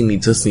 Everybody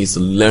just needs to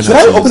learn Should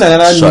how to I open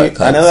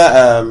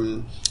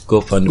another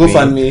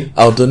GoFundMe?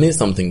 I'll donate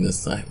something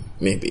this time.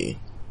 Maybe.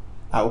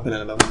 I'll open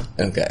another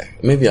one. Okay.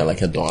 Maybe I like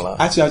 $1.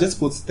 Actually, I'll just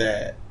put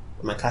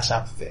my Cash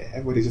App there.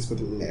 Everybody just put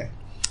it in there.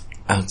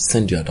 I'll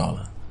send you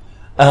 $1.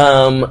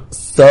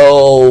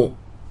 So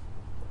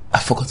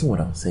I've forgotten what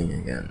I was saying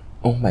again.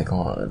 Oh my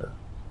god.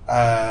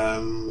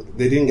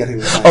 They didn't get him.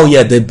 Oh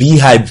yeah, the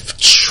Beehive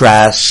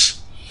trash.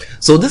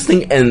 So this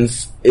thing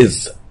ends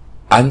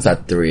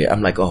at 3.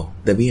 I'm like, oh,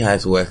 the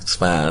Beehive works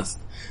fast.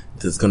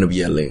 There's gonna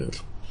be a link.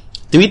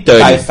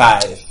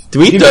 3:30.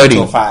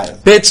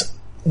 3:30. Bitch,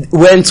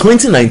 we're in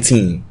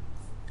 2019.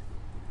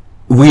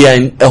 We are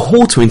in a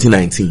whole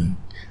 2019.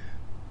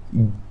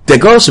 The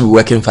girls should be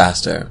working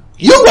faster.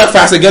 You work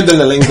faster, get them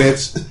the link,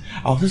 bitch.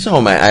 I was just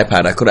on my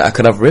iPad. I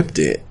could have ripped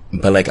it,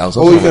 but like I was.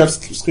 Oh, you could have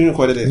screen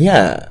recorded it.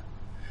 Yeah,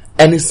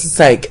 and it's just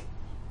like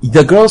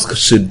the girls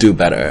should do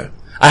better.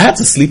 I had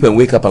to sleep and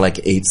wake up at like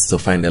 8 to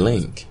find the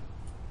link.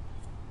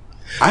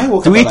 I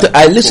woke up.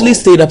 I literally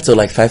stayed up till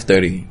like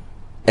 5:30,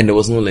 and there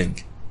was no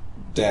link.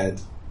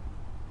 Dead.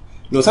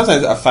 No,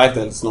 sometimes at 5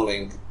 there's no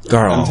link.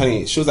 Girl, I'm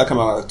telling you, shows that come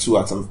out at 2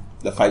 at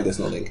the 5 there's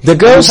no link. The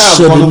girls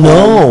should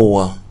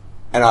know.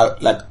 And I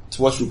like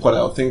to watch RuPaul.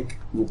 I'll think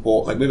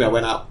RuPaul. Like maybe I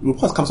went out.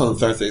 RuPaul comes on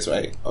Thursdays,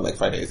 right, or like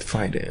Fridays.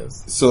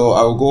 Fridays. So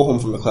I will go home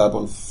from the club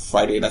on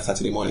Friday, that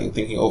Saturday morning,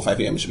 thinking, 5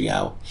 a.m. should be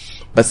out.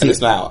 But see, and it's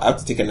not out. I have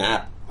to take a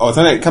nap. Or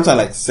sometimes it comes out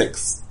like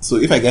 6. So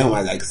if I get home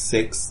at like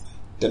 6,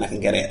 then I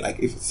can get it. Like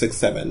if 6,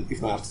 7.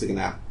 If not, I have to take a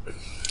nap.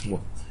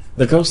 Well,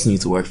 the girls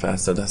need to work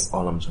faster. That's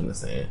all I'm trying to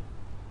say.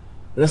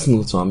 Let's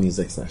move to our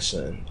music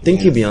section.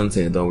 Thank you,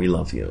 Beyonce, though. We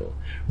love you.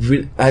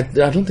 I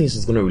don't think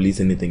she's going to release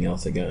anything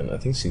else again. I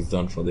think she's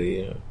done for the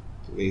year.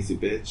 Lazy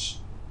bitch.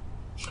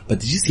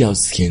 But did you see how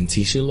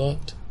skinty she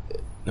looked?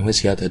 And when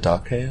she had her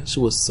dark hair, she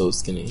was so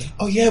skinny.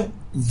 Oh yeah,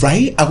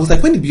 right? I was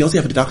like, when did Beyonce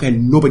have the dark hair?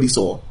 Nobody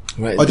saw.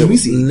 Right. Or did we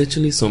see?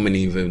 Literally so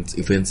many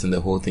events in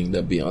the whole thing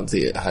that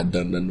Beyonce had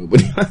done that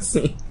nobody has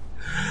seen.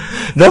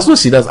 That's what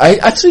she does. I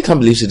actually can't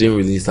believe she didn't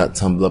release that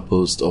Tumblr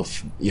post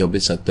of your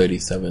bitch at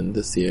 37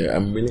 this year.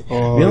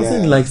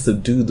 Beyonce likes to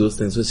do those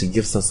things where she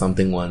gives us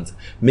something once,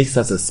 makes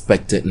us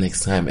expect it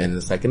next time, and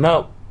it's like,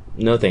 no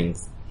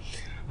thanks.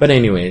 But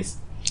anyways,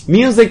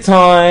 music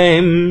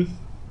time!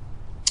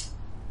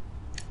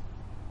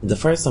 The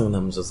first song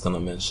I'm just gonna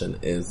mention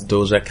is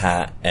Doja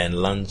Cat and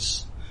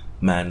Lunch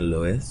Man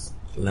Lewis.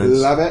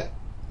 Love it.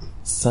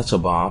 Such a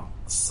bop.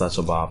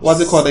 What's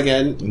it called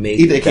again?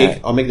 Eat the cake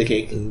or make the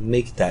cake?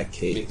 Make that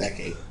cake. Make that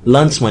cake.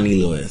 Lunch Money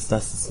Lewis,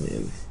 that's his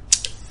name.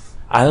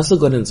 I also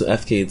got into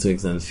FKA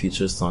Twigs and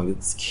Future song.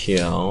 It's cute.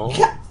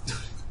 Yeah.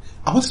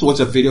 I wanted to watch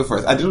a video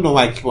first. I didn't know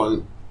why I keep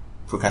on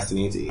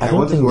procrastinating. I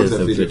wanted to watch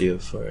a video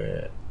for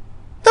it.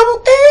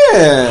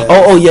 Yeah.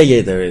 Oh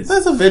yeah, there is.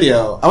 There's a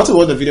video. I want to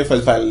watch the video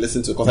first if I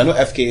listen to it, because I know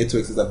FKA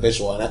Twigs is a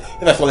visual, and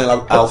if I fall in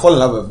love, I'll fall in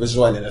love with a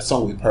visual, and then a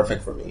song will be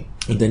perfect for me.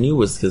 The new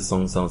Wizkid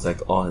song sounds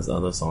like all his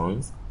other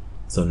songs,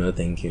 so no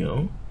thank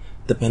you.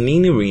 The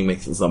Panini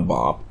remix is a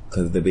bop,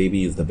 because the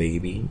baby is the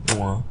baby.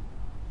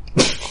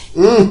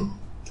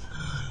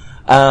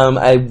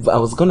 I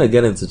was gonna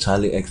get into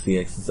Charlie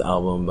XCX's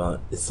album,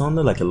 but it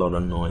sounded like a lot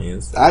of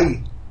noise.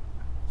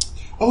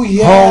 Oh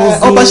yeah.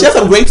 Oh, but she has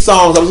some great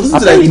songs. I was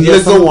listening to that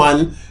Lizzo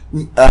one.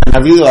 I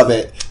really love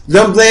it.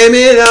 Don't blame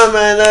it on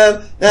my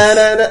love.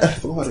 I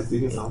forgot what it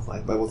even sounds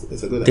like, but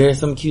it's a good. There are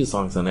some cute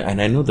songs on it,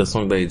 and I know the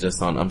song that you just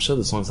sound. I'm sure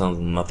the song sounds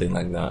nothing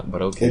like that,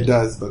 but okay. It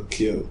does, but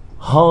cute.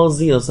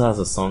 Halsey also has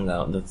a song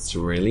out that's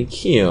really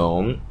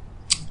cute.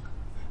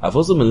 I've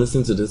also been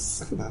listening to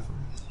this.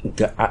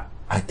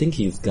 I think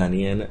he's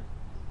Ghanaian,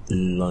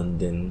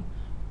 London.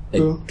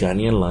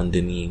 Ghanaian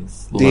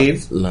Londonese.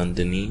 Dave?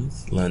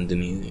 Londonese.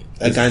 Londonese.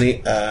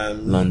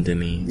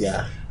 Londonese.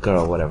 Yeah.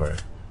 Girl, whatever.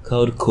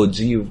 Called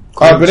Koji.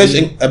 British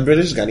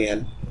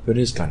Ghanaian.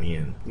 British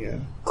Ghanaian. Yeah.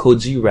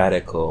 Koji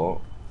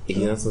Radical.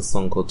 He has a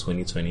song called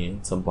 2020.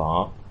 It's a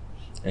bop.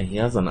 And he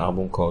has an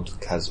album called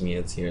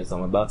Cashmere Tears.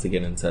 I'm about to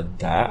get into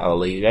that. I'll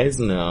let you guys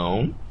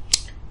know.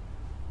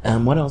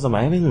 What else am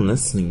I even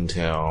listening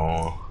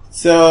to?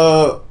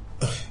 So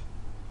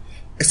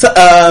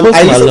I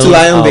listened to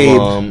Lion Babe.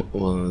 Album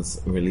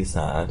was really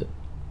sad.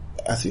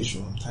 As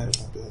usual, I'm tired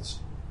of that bitch.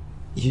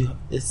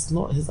 It's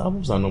not, his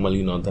albums are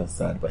normally not that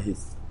sad, but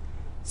his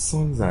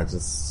songs are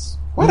just...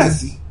 Why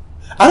does he?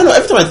 I don't know,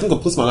 every time I think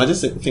of Postman, I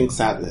just think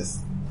sadness.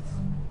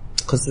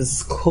 Because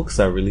his hooks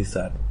are really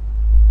sad.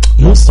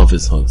 Most of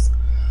his hooks.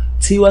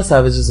 Tiwa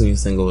Savage's new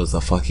single was a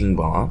fucking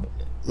bomb.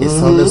 It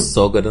sounded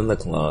so good in the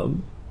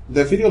club.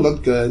 The video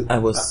looked good. I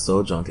was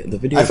so drunk. I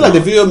feel like the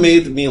video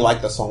made me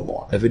like the song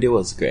more. The video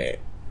was great.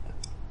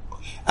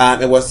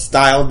 It was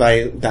styled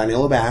by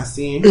Daniel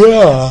Bassi.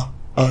 Yeah.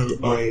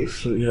 Right.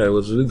 Yeah, it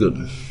was really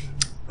good.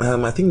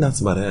 I think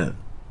that's about it.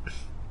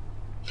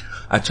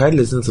 I tried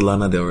listening to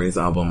Lana Del Rey's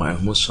album. I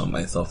almost shot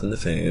myself in the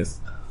face.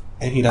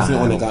 And he doesn't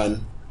own a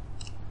gun.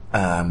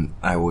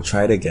 I will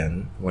try it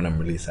again when I'm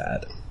really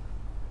sad.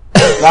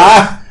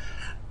 Ah!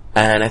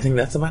 And I think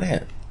that's about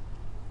it.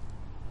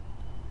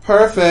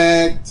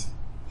 Perfect.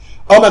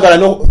 Oh my god, I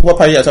know what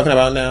party you're talking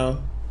about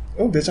now.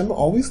 Oh, bitch, I'm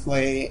always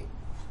late.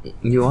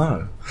 You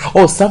are.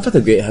 Oh, Sanford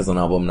the Great has an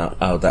album now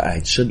out that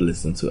I should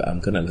listen to. I'm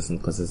gonna listen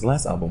because his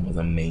last album was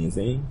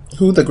amazing.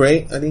 Who the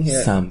Great? I didn't hear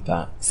it.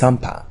 Sampa.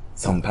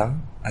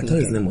 I thought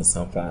his name was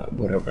Sampa.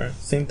 Whatever.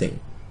 Same thing.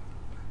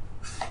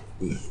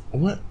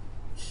 What?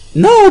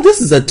 No,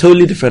 this is a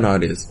totally different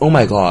artist. Oh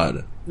my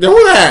god. Then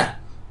who that?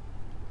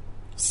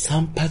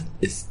 Sampa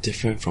is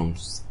different from...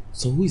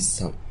 So who is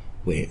Sam...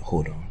 Wait,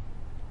 hold on.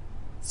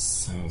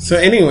 So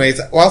anyways,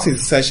 whilst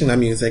he's searching that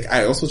music,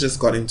 I also just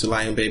got into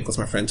Lion Babe because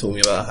my friend told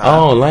me about her.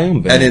 Oh,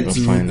 Lion Babe.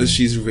 And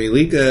she's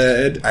really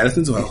good. I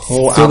listened to her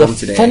whole album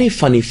today.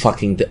 Funny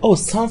fucking thing. Oh,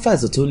 Sanfa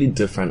is a totally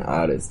different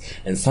artist.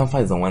 And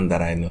Sanfa is the one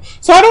that I know.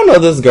 So I don't know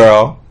this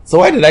girl. So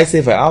why did I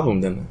save her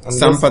album then?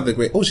 Sanfa the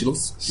Great. Oh, she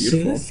looks beautiful.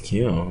 She looks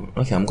cute.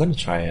 Okay, I'm gonna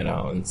try it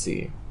out and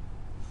see.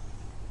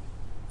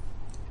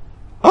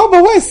 Oh,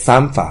 but where's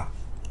Sanfa?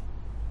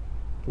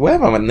 Where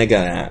am I nigga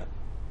at?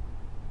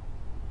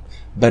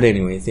 But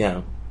anyways,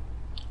 yeah.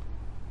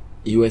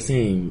 You were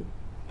saying...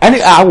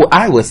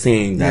 I was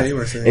saying that you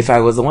were saying. If I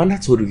was the one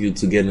that told you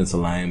to get into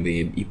Lion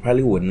Babe, you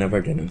probably would never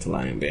get into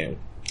Lion Babe.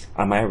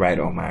 Am I right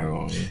or am I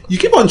wrong? You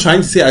keep on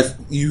trying to say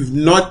you've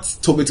not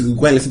told me to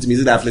go and listen to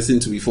music that I've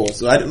listened to before,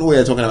 so I don't know what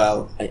you're talking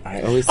about.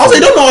 I always... Also,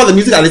 you don't know all the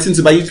music I listen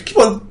to, but you keep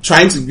on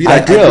trying to be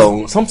like... I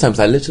do. Sometimes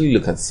I literally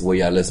look at what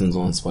you're listening to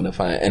on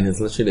Spotify, and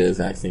it's literally the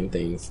exact same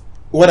things.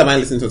 What am I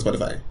listening to on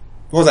Spotify?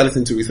 What was I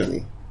listening to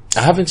recently? I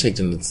haven't checked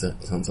in it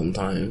in some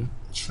time.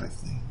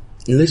 Trifling.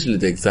 Literally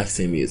the exact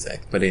same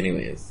music. But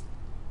anyways.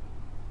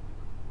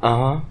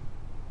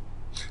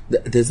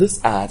 There's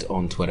this ad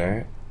on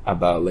Twitter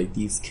about like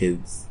these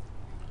kids.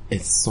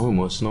 It's so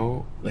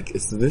emotional. Like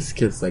it's this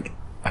kid's like,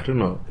 I don't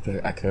know.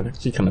 I can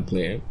actually kind of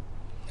play it.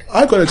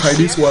 I gotta try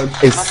this one.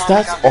 It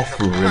starts off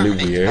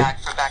really weird.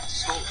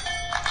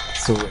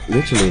 So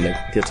literally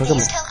like they're talking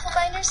about... chemical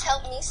binders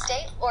help me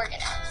stay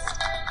organized.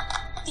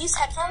 These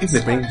headphones... If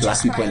they bring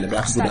black people and the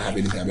black people don't have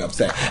anything, I'll be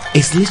upset.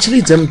 It's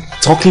literally them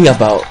talking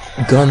about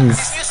guns.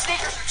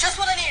 Just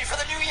what I need for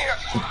the new year.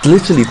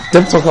 Literally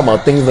them talking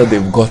about things that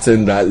they've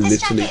gotten that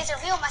This literally... jacket is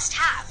a real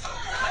must-have.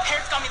 My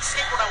parents got me the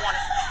skateboard I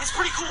wanted. It's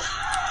pretty cool.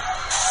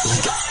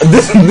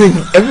 This thing,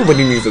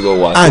 everybody needs to go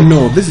watch I it.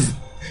 know, this is...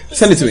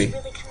 Send it to me.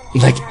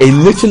 Like, it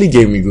literally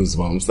gave me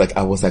goosebumps. Like,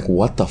 I was like,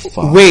 what the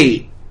fuck?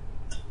 Wait.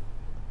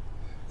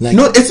 Like,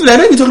 No, it's they're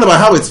not even talking about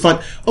how it's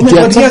fun. Oh my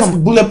They're god, yes,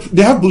 talking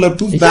they have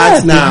bulletproof yeah,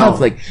 bags they now.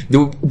 have, like, they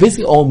were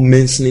basically all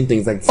mentioning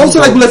things like... Also,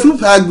 like bulletproof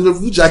bags,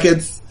 bulletproof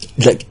jackets.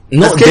 Like,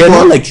 no, they're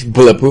not like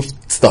bulletproof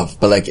stuff,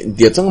 but like,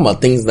 they're talking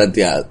about things that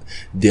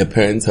their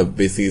parents have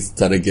basically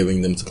started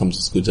giving them to come to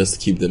school just to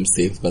keep them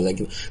safe. But like,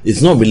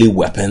 it's not really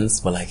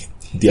weapons, but like,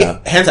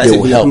 Hence, I they say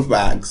will bulletproof help.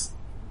 bags.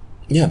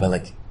 Yeah, but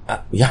like,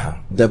 yeah,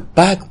 the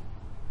bag,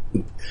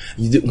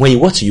 when you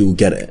watch it, you will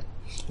get it.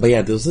 But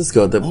yeah, there was this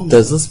girl,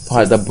 there's this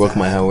part that broke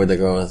my heart where the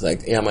girl was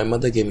like, yeah, my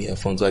mother gave me a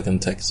phone so I can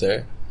text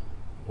her.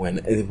 When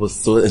it was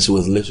so, and she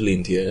was literally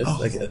in tears. Oh,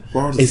 like,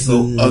 world is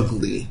so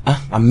ugly.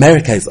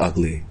 America is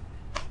ugly.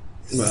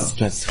 Well,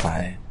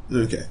 Specify.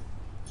 okay.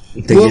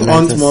 The Move on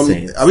United to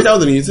States. Are we done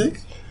with the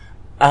music?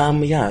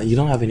 Yeah, you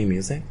don't have any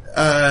music?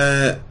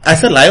 I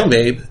said Lion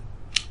Babe.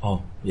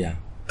 Oh, yeah.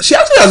 She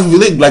actually has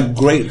really like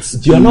great.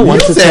 You're not one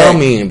to music. tell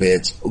me,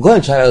 bitch. Go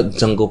and try out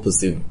Jungle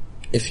Pussy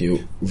if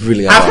you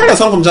really I've are. heard a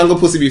song from Jungle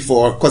Pussy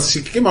before because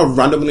she came out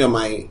randomly on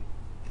my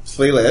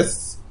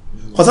playlist.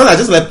 Because I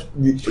just let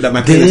my This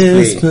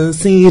playlist play.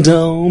 pussy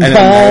don't And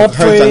then pop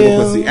I heard Jungle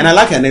real. Pussy. And I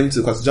like her name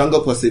too because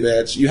Jungle Pussy,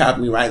 bitch. You have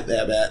me right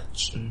there,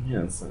 bitch.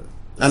 Yes.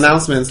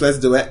 Announcements, let's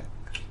do it.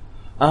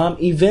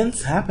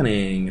 Events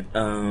happening.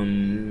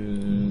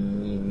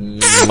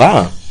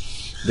 Wow.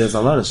 There's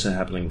a lot of shit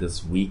happening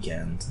this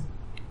weekend.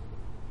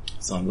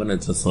 So I'm gonna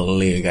just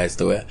lay you guys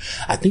to it.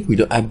 I think we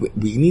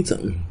need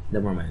to,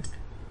 never mind.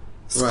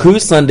 Right.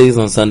 Cruise Sundays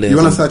on Sundays. You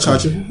want to start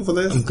charging people for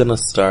this? I'm gonna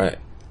start.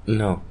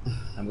 No,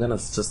 I'm gonna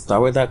just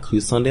start with that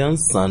Cruise Sunday on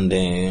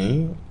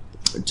Sunday.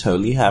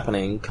 Totally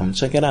happening. Come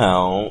check it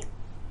out.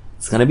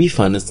 It's gonna be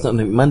fun.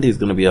 Monday's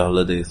gonna be a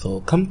holiday, so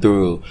come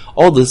through.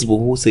 All those people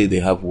who say they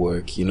have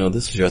work,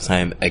 this is your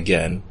time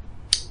again.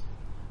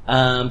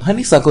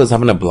 Honeysuckle is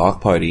having a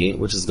block party,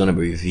 which is gonna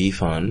be really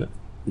fun.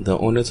 The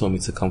owner told me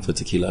to come for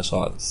tequila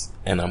shots,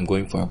 and I'm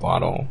going for a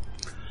bottle.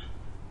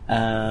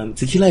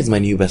 Tequila is my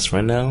new best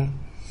friend now.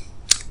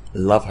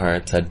 Love her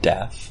to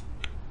death.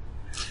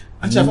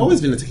 Actually, I've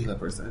always been a tequila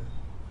person.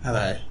 Have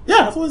I?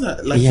 Yeah, I've always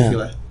liked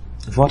tequila.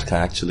 Vodka,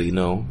 actually,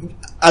 no.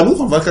 I moved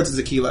from vodka to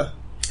tequila.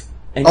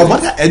 Anyway,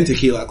 Vodka and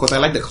tequila, because I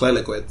like the clear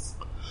liquids.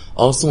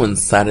 also on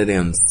Saturday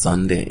and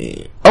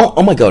Sunday.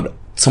 Oh my god.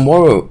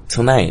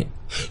 Tonight.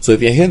 So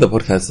if you're hearing the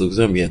podcast, it's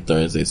going to be a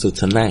Thursday. So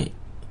tonight,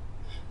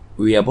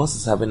 Ria Boss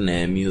is having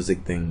a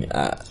music thing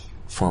at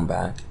from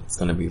back. It's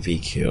gonna be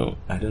VQ.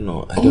 I don't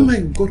know. Oh my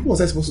god, who was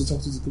I supposed to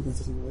talk to book my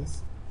second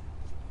voice?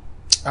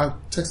 I'll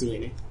text you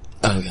later.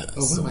 Oh yeah.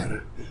 Oh, So, what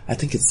am I? I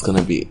think it's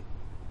gonna be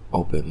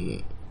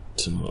open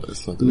tomorrow.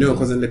 It's not gonna No, be-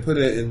 because then they put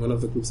it in one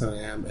of the groups I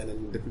am, and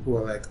then the people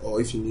were like, "Oh,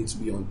 if you need to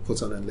be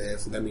put on a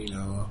list, let me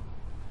know."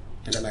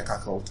 And then I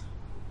cackled.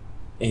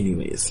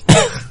 Anyways.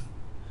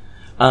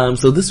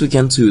 So this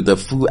weekend too, the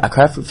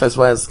Accra Food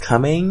Festival is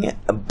coming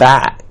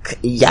back.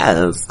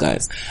 Yes,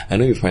 guys. I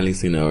know you've finally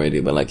seen it already,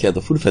 but like, yeah,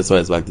 the food festival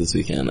is back this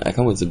weekend. I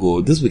can't wait to go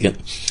this weekend.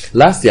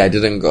 Last year I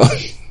didn't go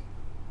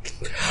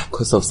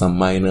because of some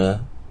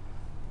minor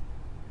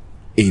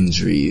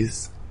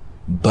injuries,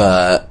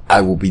 but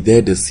I will be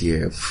there this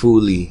year,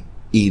 fully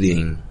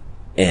eating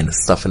and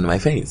stuffing my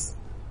face.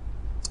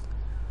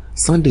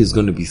 Sunday is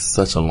going to be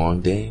such a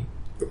long day.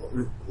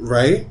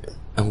 Right?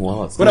 And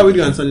wow, What are we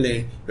doing on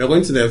Sunday? We're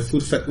going to the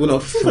food festival. Well, no,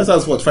 food festival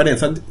is what? Friday and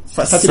Sunday?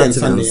 Saturday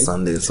and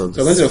Sunday. So we're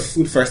going to the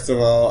food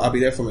festival. I'll be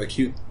there from a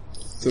cute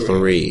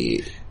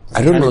 3.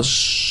 I don't know.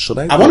 Should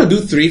I? I want to do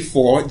 3,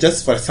 4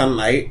 just for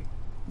sunlight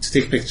to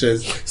take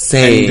pictures.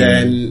 Same. And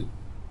then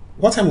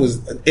what time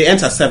was it?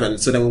 Ends at 7.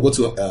 So then we'll go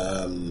to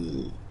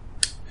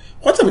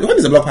what time? When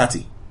is the block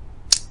party?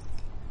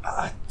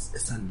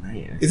 It's at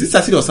night. Is it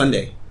Saturday or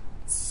Sunday?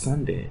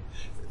 Sunday.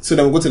 So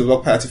then we'll go to the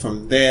block party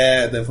from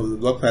there. Then from the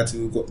block party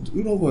we'll go.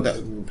 We don't go that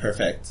would be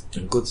perfect.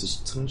 And go to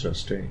Tunja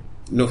straight.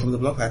 No, from the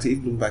block party, if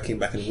Bloomberg came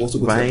back and we'll also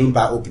go Right. to the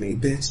Bloomberg opening.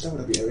 Bitch, that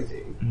would be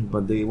everything.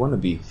 But they want to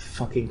be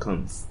fucking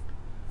cunts,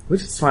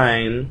 which is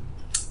fine.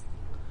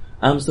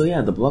 So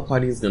yeah, the block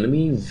party is gonna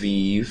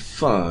be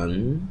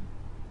fun.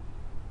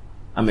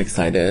 I'm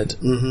excited.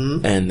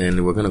 Mm-hmm. And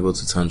then we're gonna go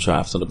to Tantra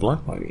after the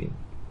block party.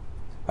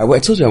 I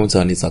told you I went to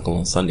Anisakal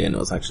on Sunday and it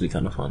was actually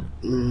kind of fun.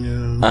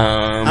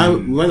 I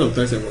went on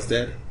Thursday and was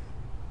there.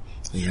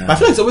 Yeah. But I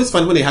feel like it's always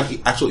fun when they have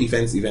actual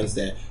events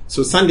there.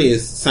 So Sunday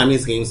is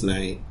Sammy's games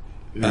night.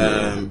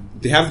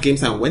 They have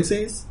games night on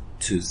Wednesdays?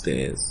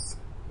 Tuesdays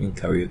and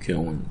karaoke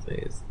on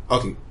Wednesdays.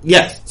 Okay.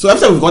 Yes. So every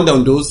time we've gone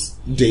down those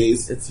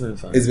days, It's been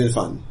fun. it's been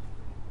fun.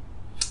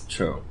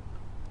 True.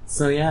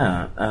 So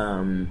yeah,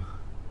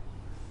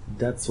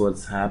 that's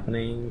what's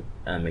happening.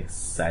 I'm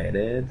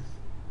excited,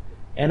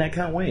 and I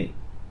can't wait.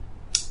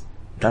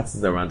 That's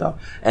the rundown.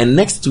 And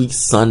next week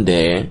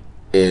Sunday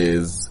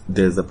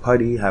there's a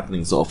party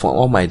happening. So for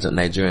all my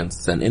Nigerians,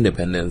 it's an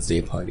Independence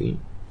Day party.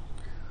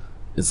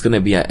 It's gonna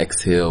be at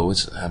Exhale,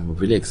 which I'm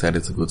really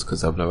excited to go to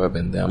because I've never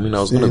been there. I mean, I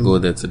was gonna go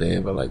there today,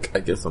 but like, I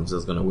guess I'm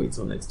just gonna wait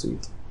till next week.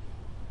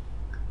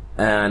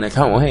 And I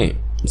can't wait.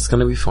 It's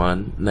gonna be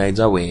fun.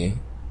 Niger way.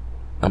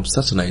 I'm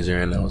such a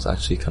Nigerian now. It's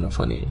actually kind of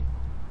funny.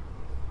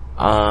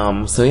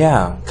 So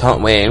yeah,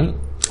 can't wait.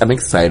 I'm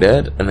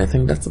excited, and I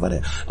think that's about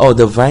it. Oh,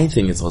 the Vine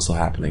thing is also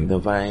happening. The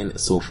Vine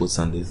Soul Food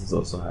Sundays is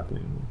also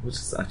happening, which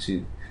is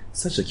actually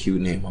such a cute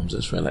name. I'm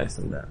just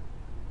realizing that.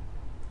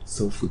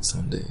 Soul Food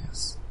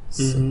Sundays.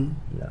 So,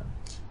 yeah.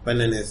 But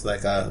then it's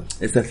like a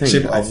It's a thing.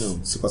 shape I of know.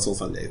 Super Soul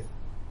Sunday.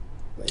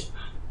 Like,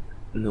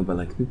 No, but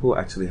like people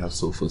actually have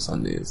Soul Food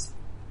Sundays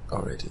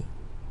already.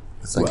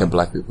 It's like a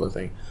black people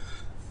thing.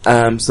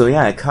 So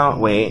yeah, I can't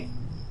wait.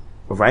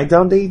 Write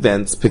down the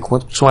events, pick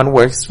which one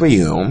works for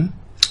you,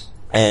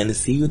 and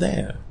see you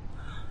there.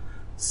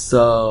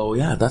 So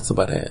yeah, that's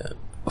about it.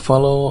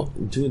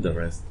 Do the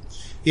rest.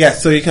 yeah,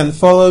 so you can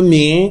follow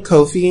me,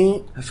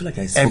 Kofi, I feel like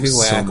I spoke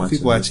everywhere. so much. Kofi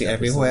in Boachi this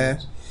everywhere.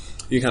 episode.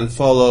 You can My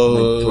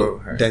follow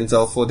throat hurts.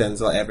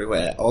 Denzel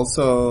everywhere.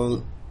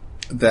 Also,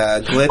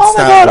 the Glitz Oh my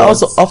Star god!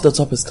 Awards. Also, Off the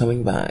Top is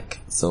coming back.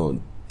 So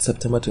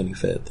September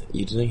 25th.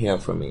 You didn't hear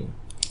from me.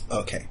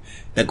 Okay.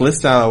 The Glitz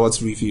Star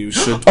Awards review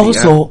should be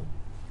Also,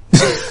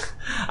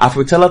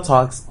 Afrochella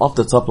Talks Off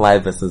the Top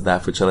Live versus the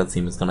Afrochella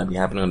team is gonna be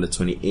happening on the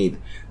 28th.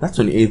 That's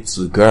 28th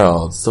to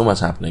girls. So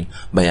much happening.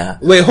 But yeah.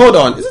 Wait, hold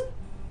on. Is it?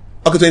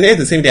 Okay, 28th is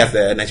the same day as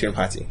the Nigerian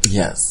party.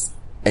 Yes.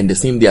 And the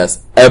same day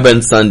as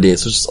Urban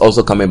Sundays, which is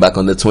also coming back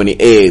on the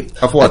 28th.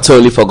 Of what? I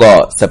totally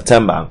forgot.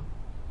 September.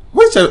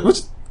 Which Urban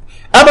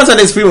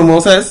Sunday is free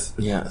mimosas?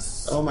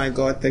 Yes. Oh my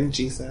god, thank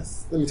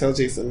Jesus. Let me tell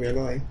Jason we're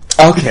going.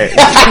 Okay.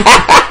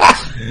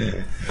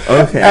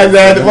 Okay. And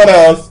then what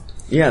else?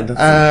 Yeah,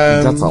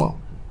 that's all.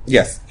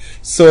 Yes.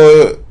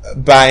 So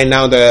by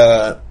now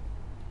the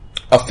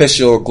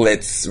official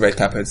Glitz Red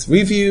Carpets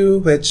review,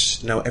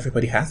 which now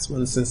everybody has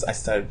one since I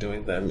started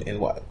doing them in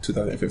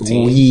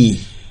 2015.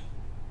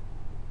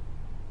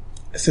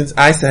 Since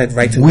I started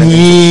writing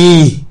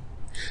them.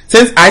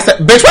 Since I said,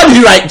 bitch, why did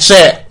you write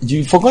shit?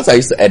 You forgot I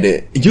used to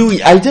edit.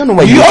 I don't know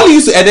why You only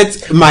used to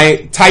edit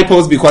my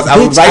typos because I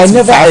would Bitch, write I too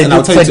never fast and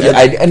I'll tell you to edited.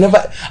 edit. I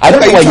never. I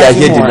don't Look know at why you you're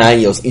here typing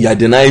denying you're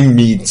denying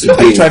me today. Look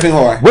at you typing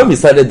whore. When we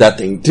started that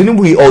thing, didn't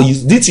we all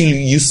use? Did you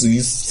used to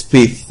use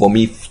space for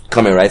me?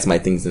 Come and write my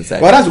things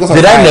inside. Well, that's because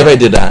did I'm I tired. never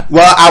did that?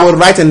 Well, I would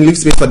write and leave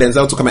space for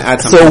Denzel to come and add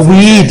something. So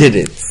we did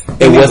it.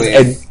 It was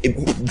Anyways.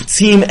 a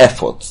team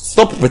effort.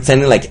 Stop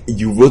pretending like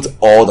you wrote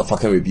all the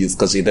fucking reviews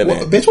because you didn't.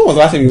 Well, bitch, when was the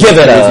last time you Give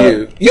wrote it a up.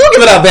 review? You don't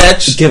give it up,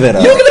 bitch. Give it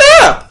up. You don't give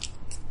it up.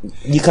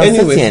 You can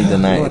Anyways, sit here and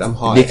deny Lord, it. I'm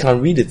hot. They can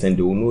read it and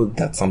they will know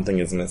that something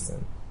is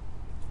missing.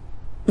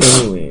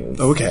 Anyways.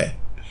 Okay.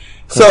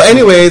 So,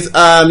 anyways,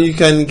 you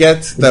can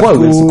get the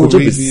full could you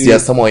be review.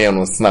 somewhere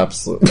on Snap?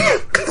 So.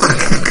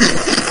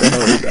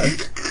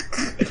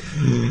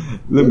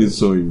 Let me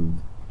show you.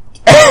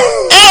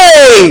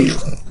 Hey!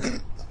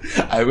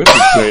 I went to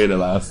show you the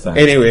last time.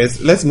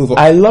 Anyways, let's move on.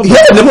 I love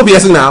yeah, nipple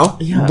piercing now.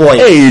 Yeah. Boy.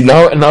 Hey,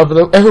 now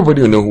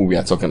everybody will know who we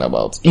are talking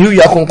about.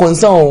 You are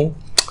concerned.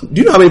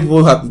 Do you know how many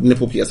people have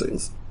nipple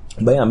piercings?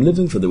 But yeah, I'm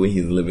living for the way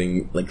he's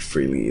living, like,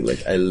 freely.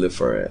 Like, I live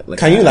for it. Like,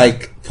 Can you,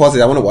 like, pause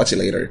it? I want to watch it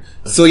later.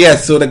 So,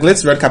 yes, so the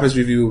Glitz Red Carpet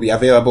review will be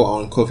available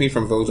on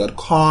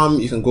coffeefromvogue.com.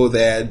 You can go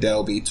there.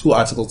 There'll be 2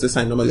 articles. This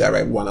time, normally I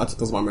write 1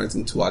 article, so I'm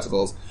writing 2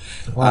 articles.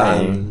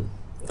 Why?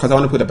 Because I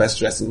want to put the best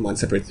dress in one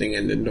separate thing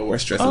and then the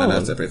worst dress in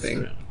another separate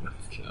thing.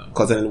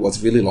 Because then it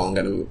was really long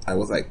and I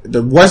was like,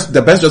 the best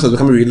dress was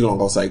becoming really long.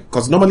 I was like,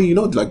 because normally, you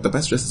know, like, the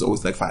best dress is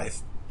always like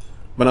 5.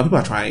 But now people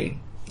are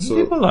trying. So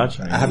people are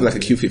trying. I have like a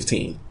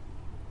Q15.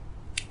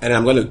 And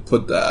I'm going to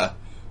put the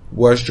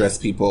worst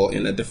dressed people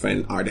in a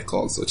different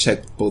article. So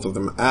check both of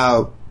them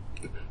out.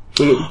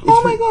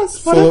 Oh my god,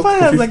 Spotify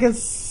has like a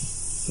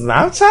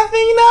Snapchat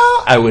thing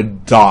now? I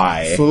would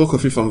die. Follow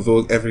Coffee from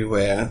Vogue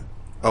everywhere.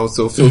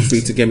 Also, feel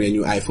free to get me a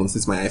new iPhone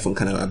since my iPhone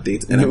cannot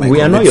update. And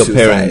we are not your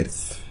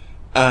parents.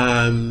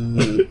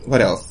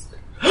 What else?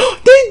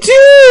 They do!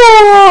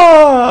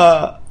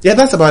 Yeah,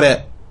 that's about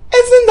it.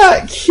 Isn't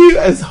that cute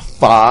as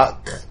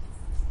fuck?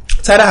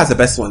 Tidal has the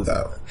best one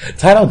though.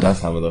 Tidal does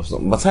have a love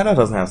song, but Tidal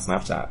doesn't have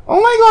Snapchat.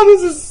 Oh my god,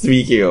 this is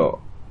sweet cute. Oh,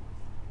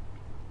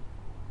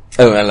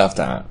 I love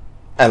that.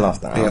 I love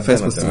that. Yeah,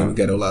 first posting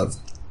Ghetto Love.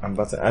 I'm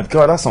about to.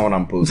 God, that's not what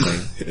I'm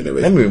posting.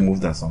 Anyway. Let me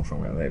remove that song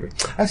from my library.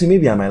 Actually,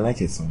 maybe I might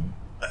like it soon.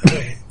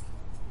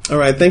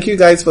 Alright, thank you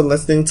guys for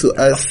listening to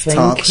us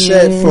talk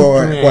shit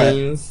for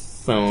what?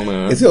 So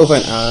much. Is it over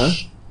an hour?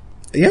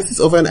 Yes, it's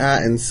over an hour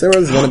and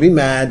Sarah's gonna be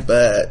mad,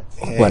 but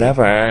hey.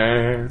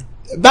 Whatever.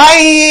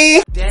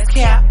 Bye! That's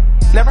cap.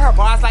 Never heard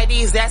bars like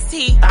these, that's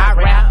T. I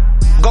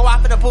rap. Go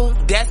off in the booth,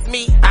 that's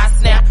me. I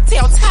snap.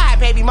 Tell tired,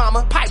 baby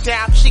mama, pipe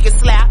down, she can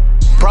slap.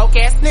 Broke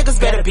ass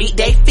niggas better beat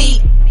they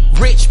feet.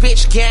 Rich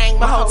bitch gang,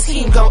 my whole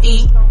team gon'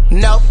 eat.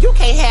 No, you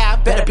can't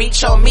have, better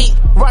beat your meat.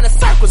 Running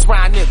circles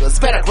round niggas,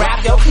 better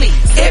grab your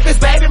cleats. If it's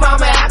baby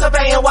mama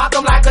aggravating, walk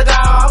 'em like a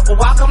dog.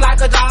 Walk 'em like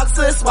a dog,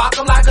 sis, walk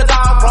 'em like a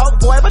dog. Broke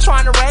boy, but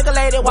trying to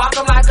regulate it, walk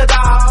 'em like a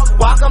dog.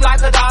 Walk 'em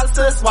like a dog,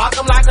 sis, walk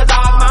 'em like a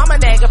dog. Mama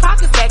naked,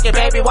 pockets naked,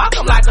 baby, walk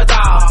 'em like a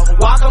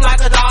dog. Walk 'em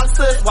like a dog,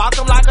 sis, walk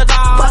 'em like a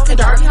dog. Fucking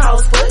dirty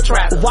hoes, foot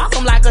trap, walk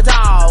 'em like a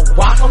dog.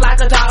 Walk 'em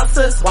like a dog,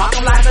 sis, walk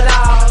 'em like a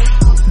dog.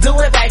 Do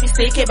it, baby,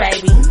 stick it,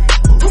 baby.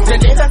 The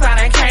niggas I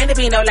done came to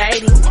be no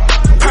lady.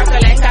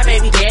 Percolate got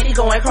baby daddy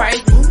going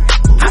crazy.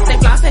 I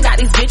think Lawson got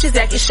these bitches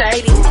acting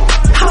shady.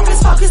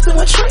 Hocus Pocus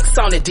doing tricks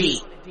on the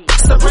D.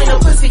 Sabrina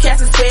pussy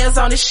casting spells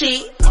on the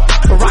sheet.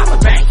 Rob a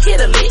bank,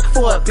 hit a lick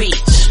for a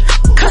beach.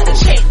 Cut the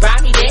check,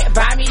 buy me that,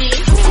 buy me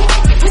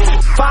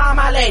this. For all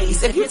my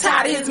ladies, if you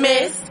tired of his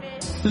mess,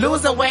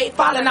 losing weight,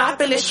 falling off,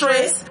 feeling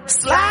stressed.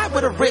 Slide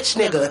with a rich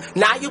nigga,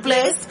 now you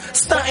blessed.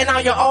 Stunting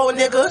on your old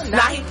nigga, now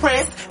he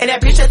pressed. And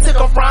that bitch that took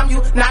him from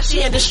you, now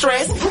she in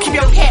distress. Keep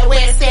your cat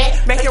where it's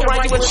at, make it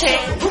run you a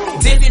check.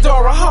 Dizzy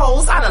Dora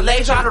hoes, I done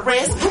laid y'all to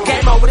rest.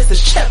 Game over, this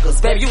is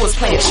checkers, baby, you was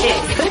playing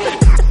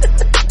chess.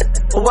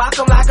 Walk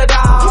 'em like a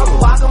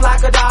dog, walk 'em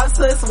like a dog,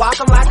 sis, walk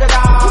 'em like a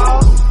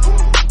dog.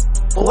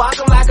 Walk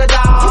 'em like a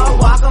dog,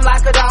 walk 'em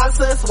like a dog,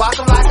 sis, walk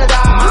 'em like a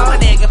dog. Mama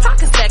nigga,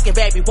 pocket second,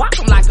 baby, walk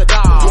 'em like a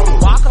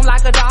dog. Walk 'em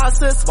like a dog,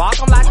 sis,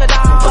 walk 'em like a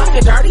dog.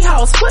 Fucking dirty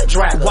hoes, foot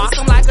drag, walk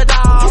 'em like a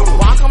dog.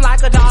 Walk 'em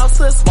like a dog,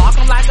 sis, walk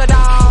 'em like a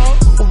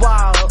dog.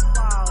 Wow,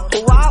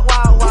 wow,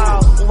 wow,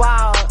 wow,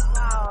 wow.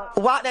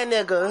 Walk that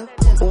nigga,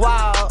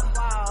 wow,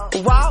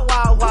 wow,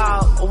 wow,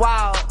 wow,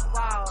 wow.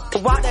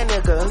 Walk that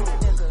nigga.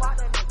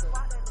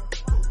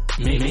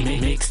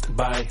 Mixed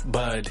by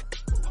Bud.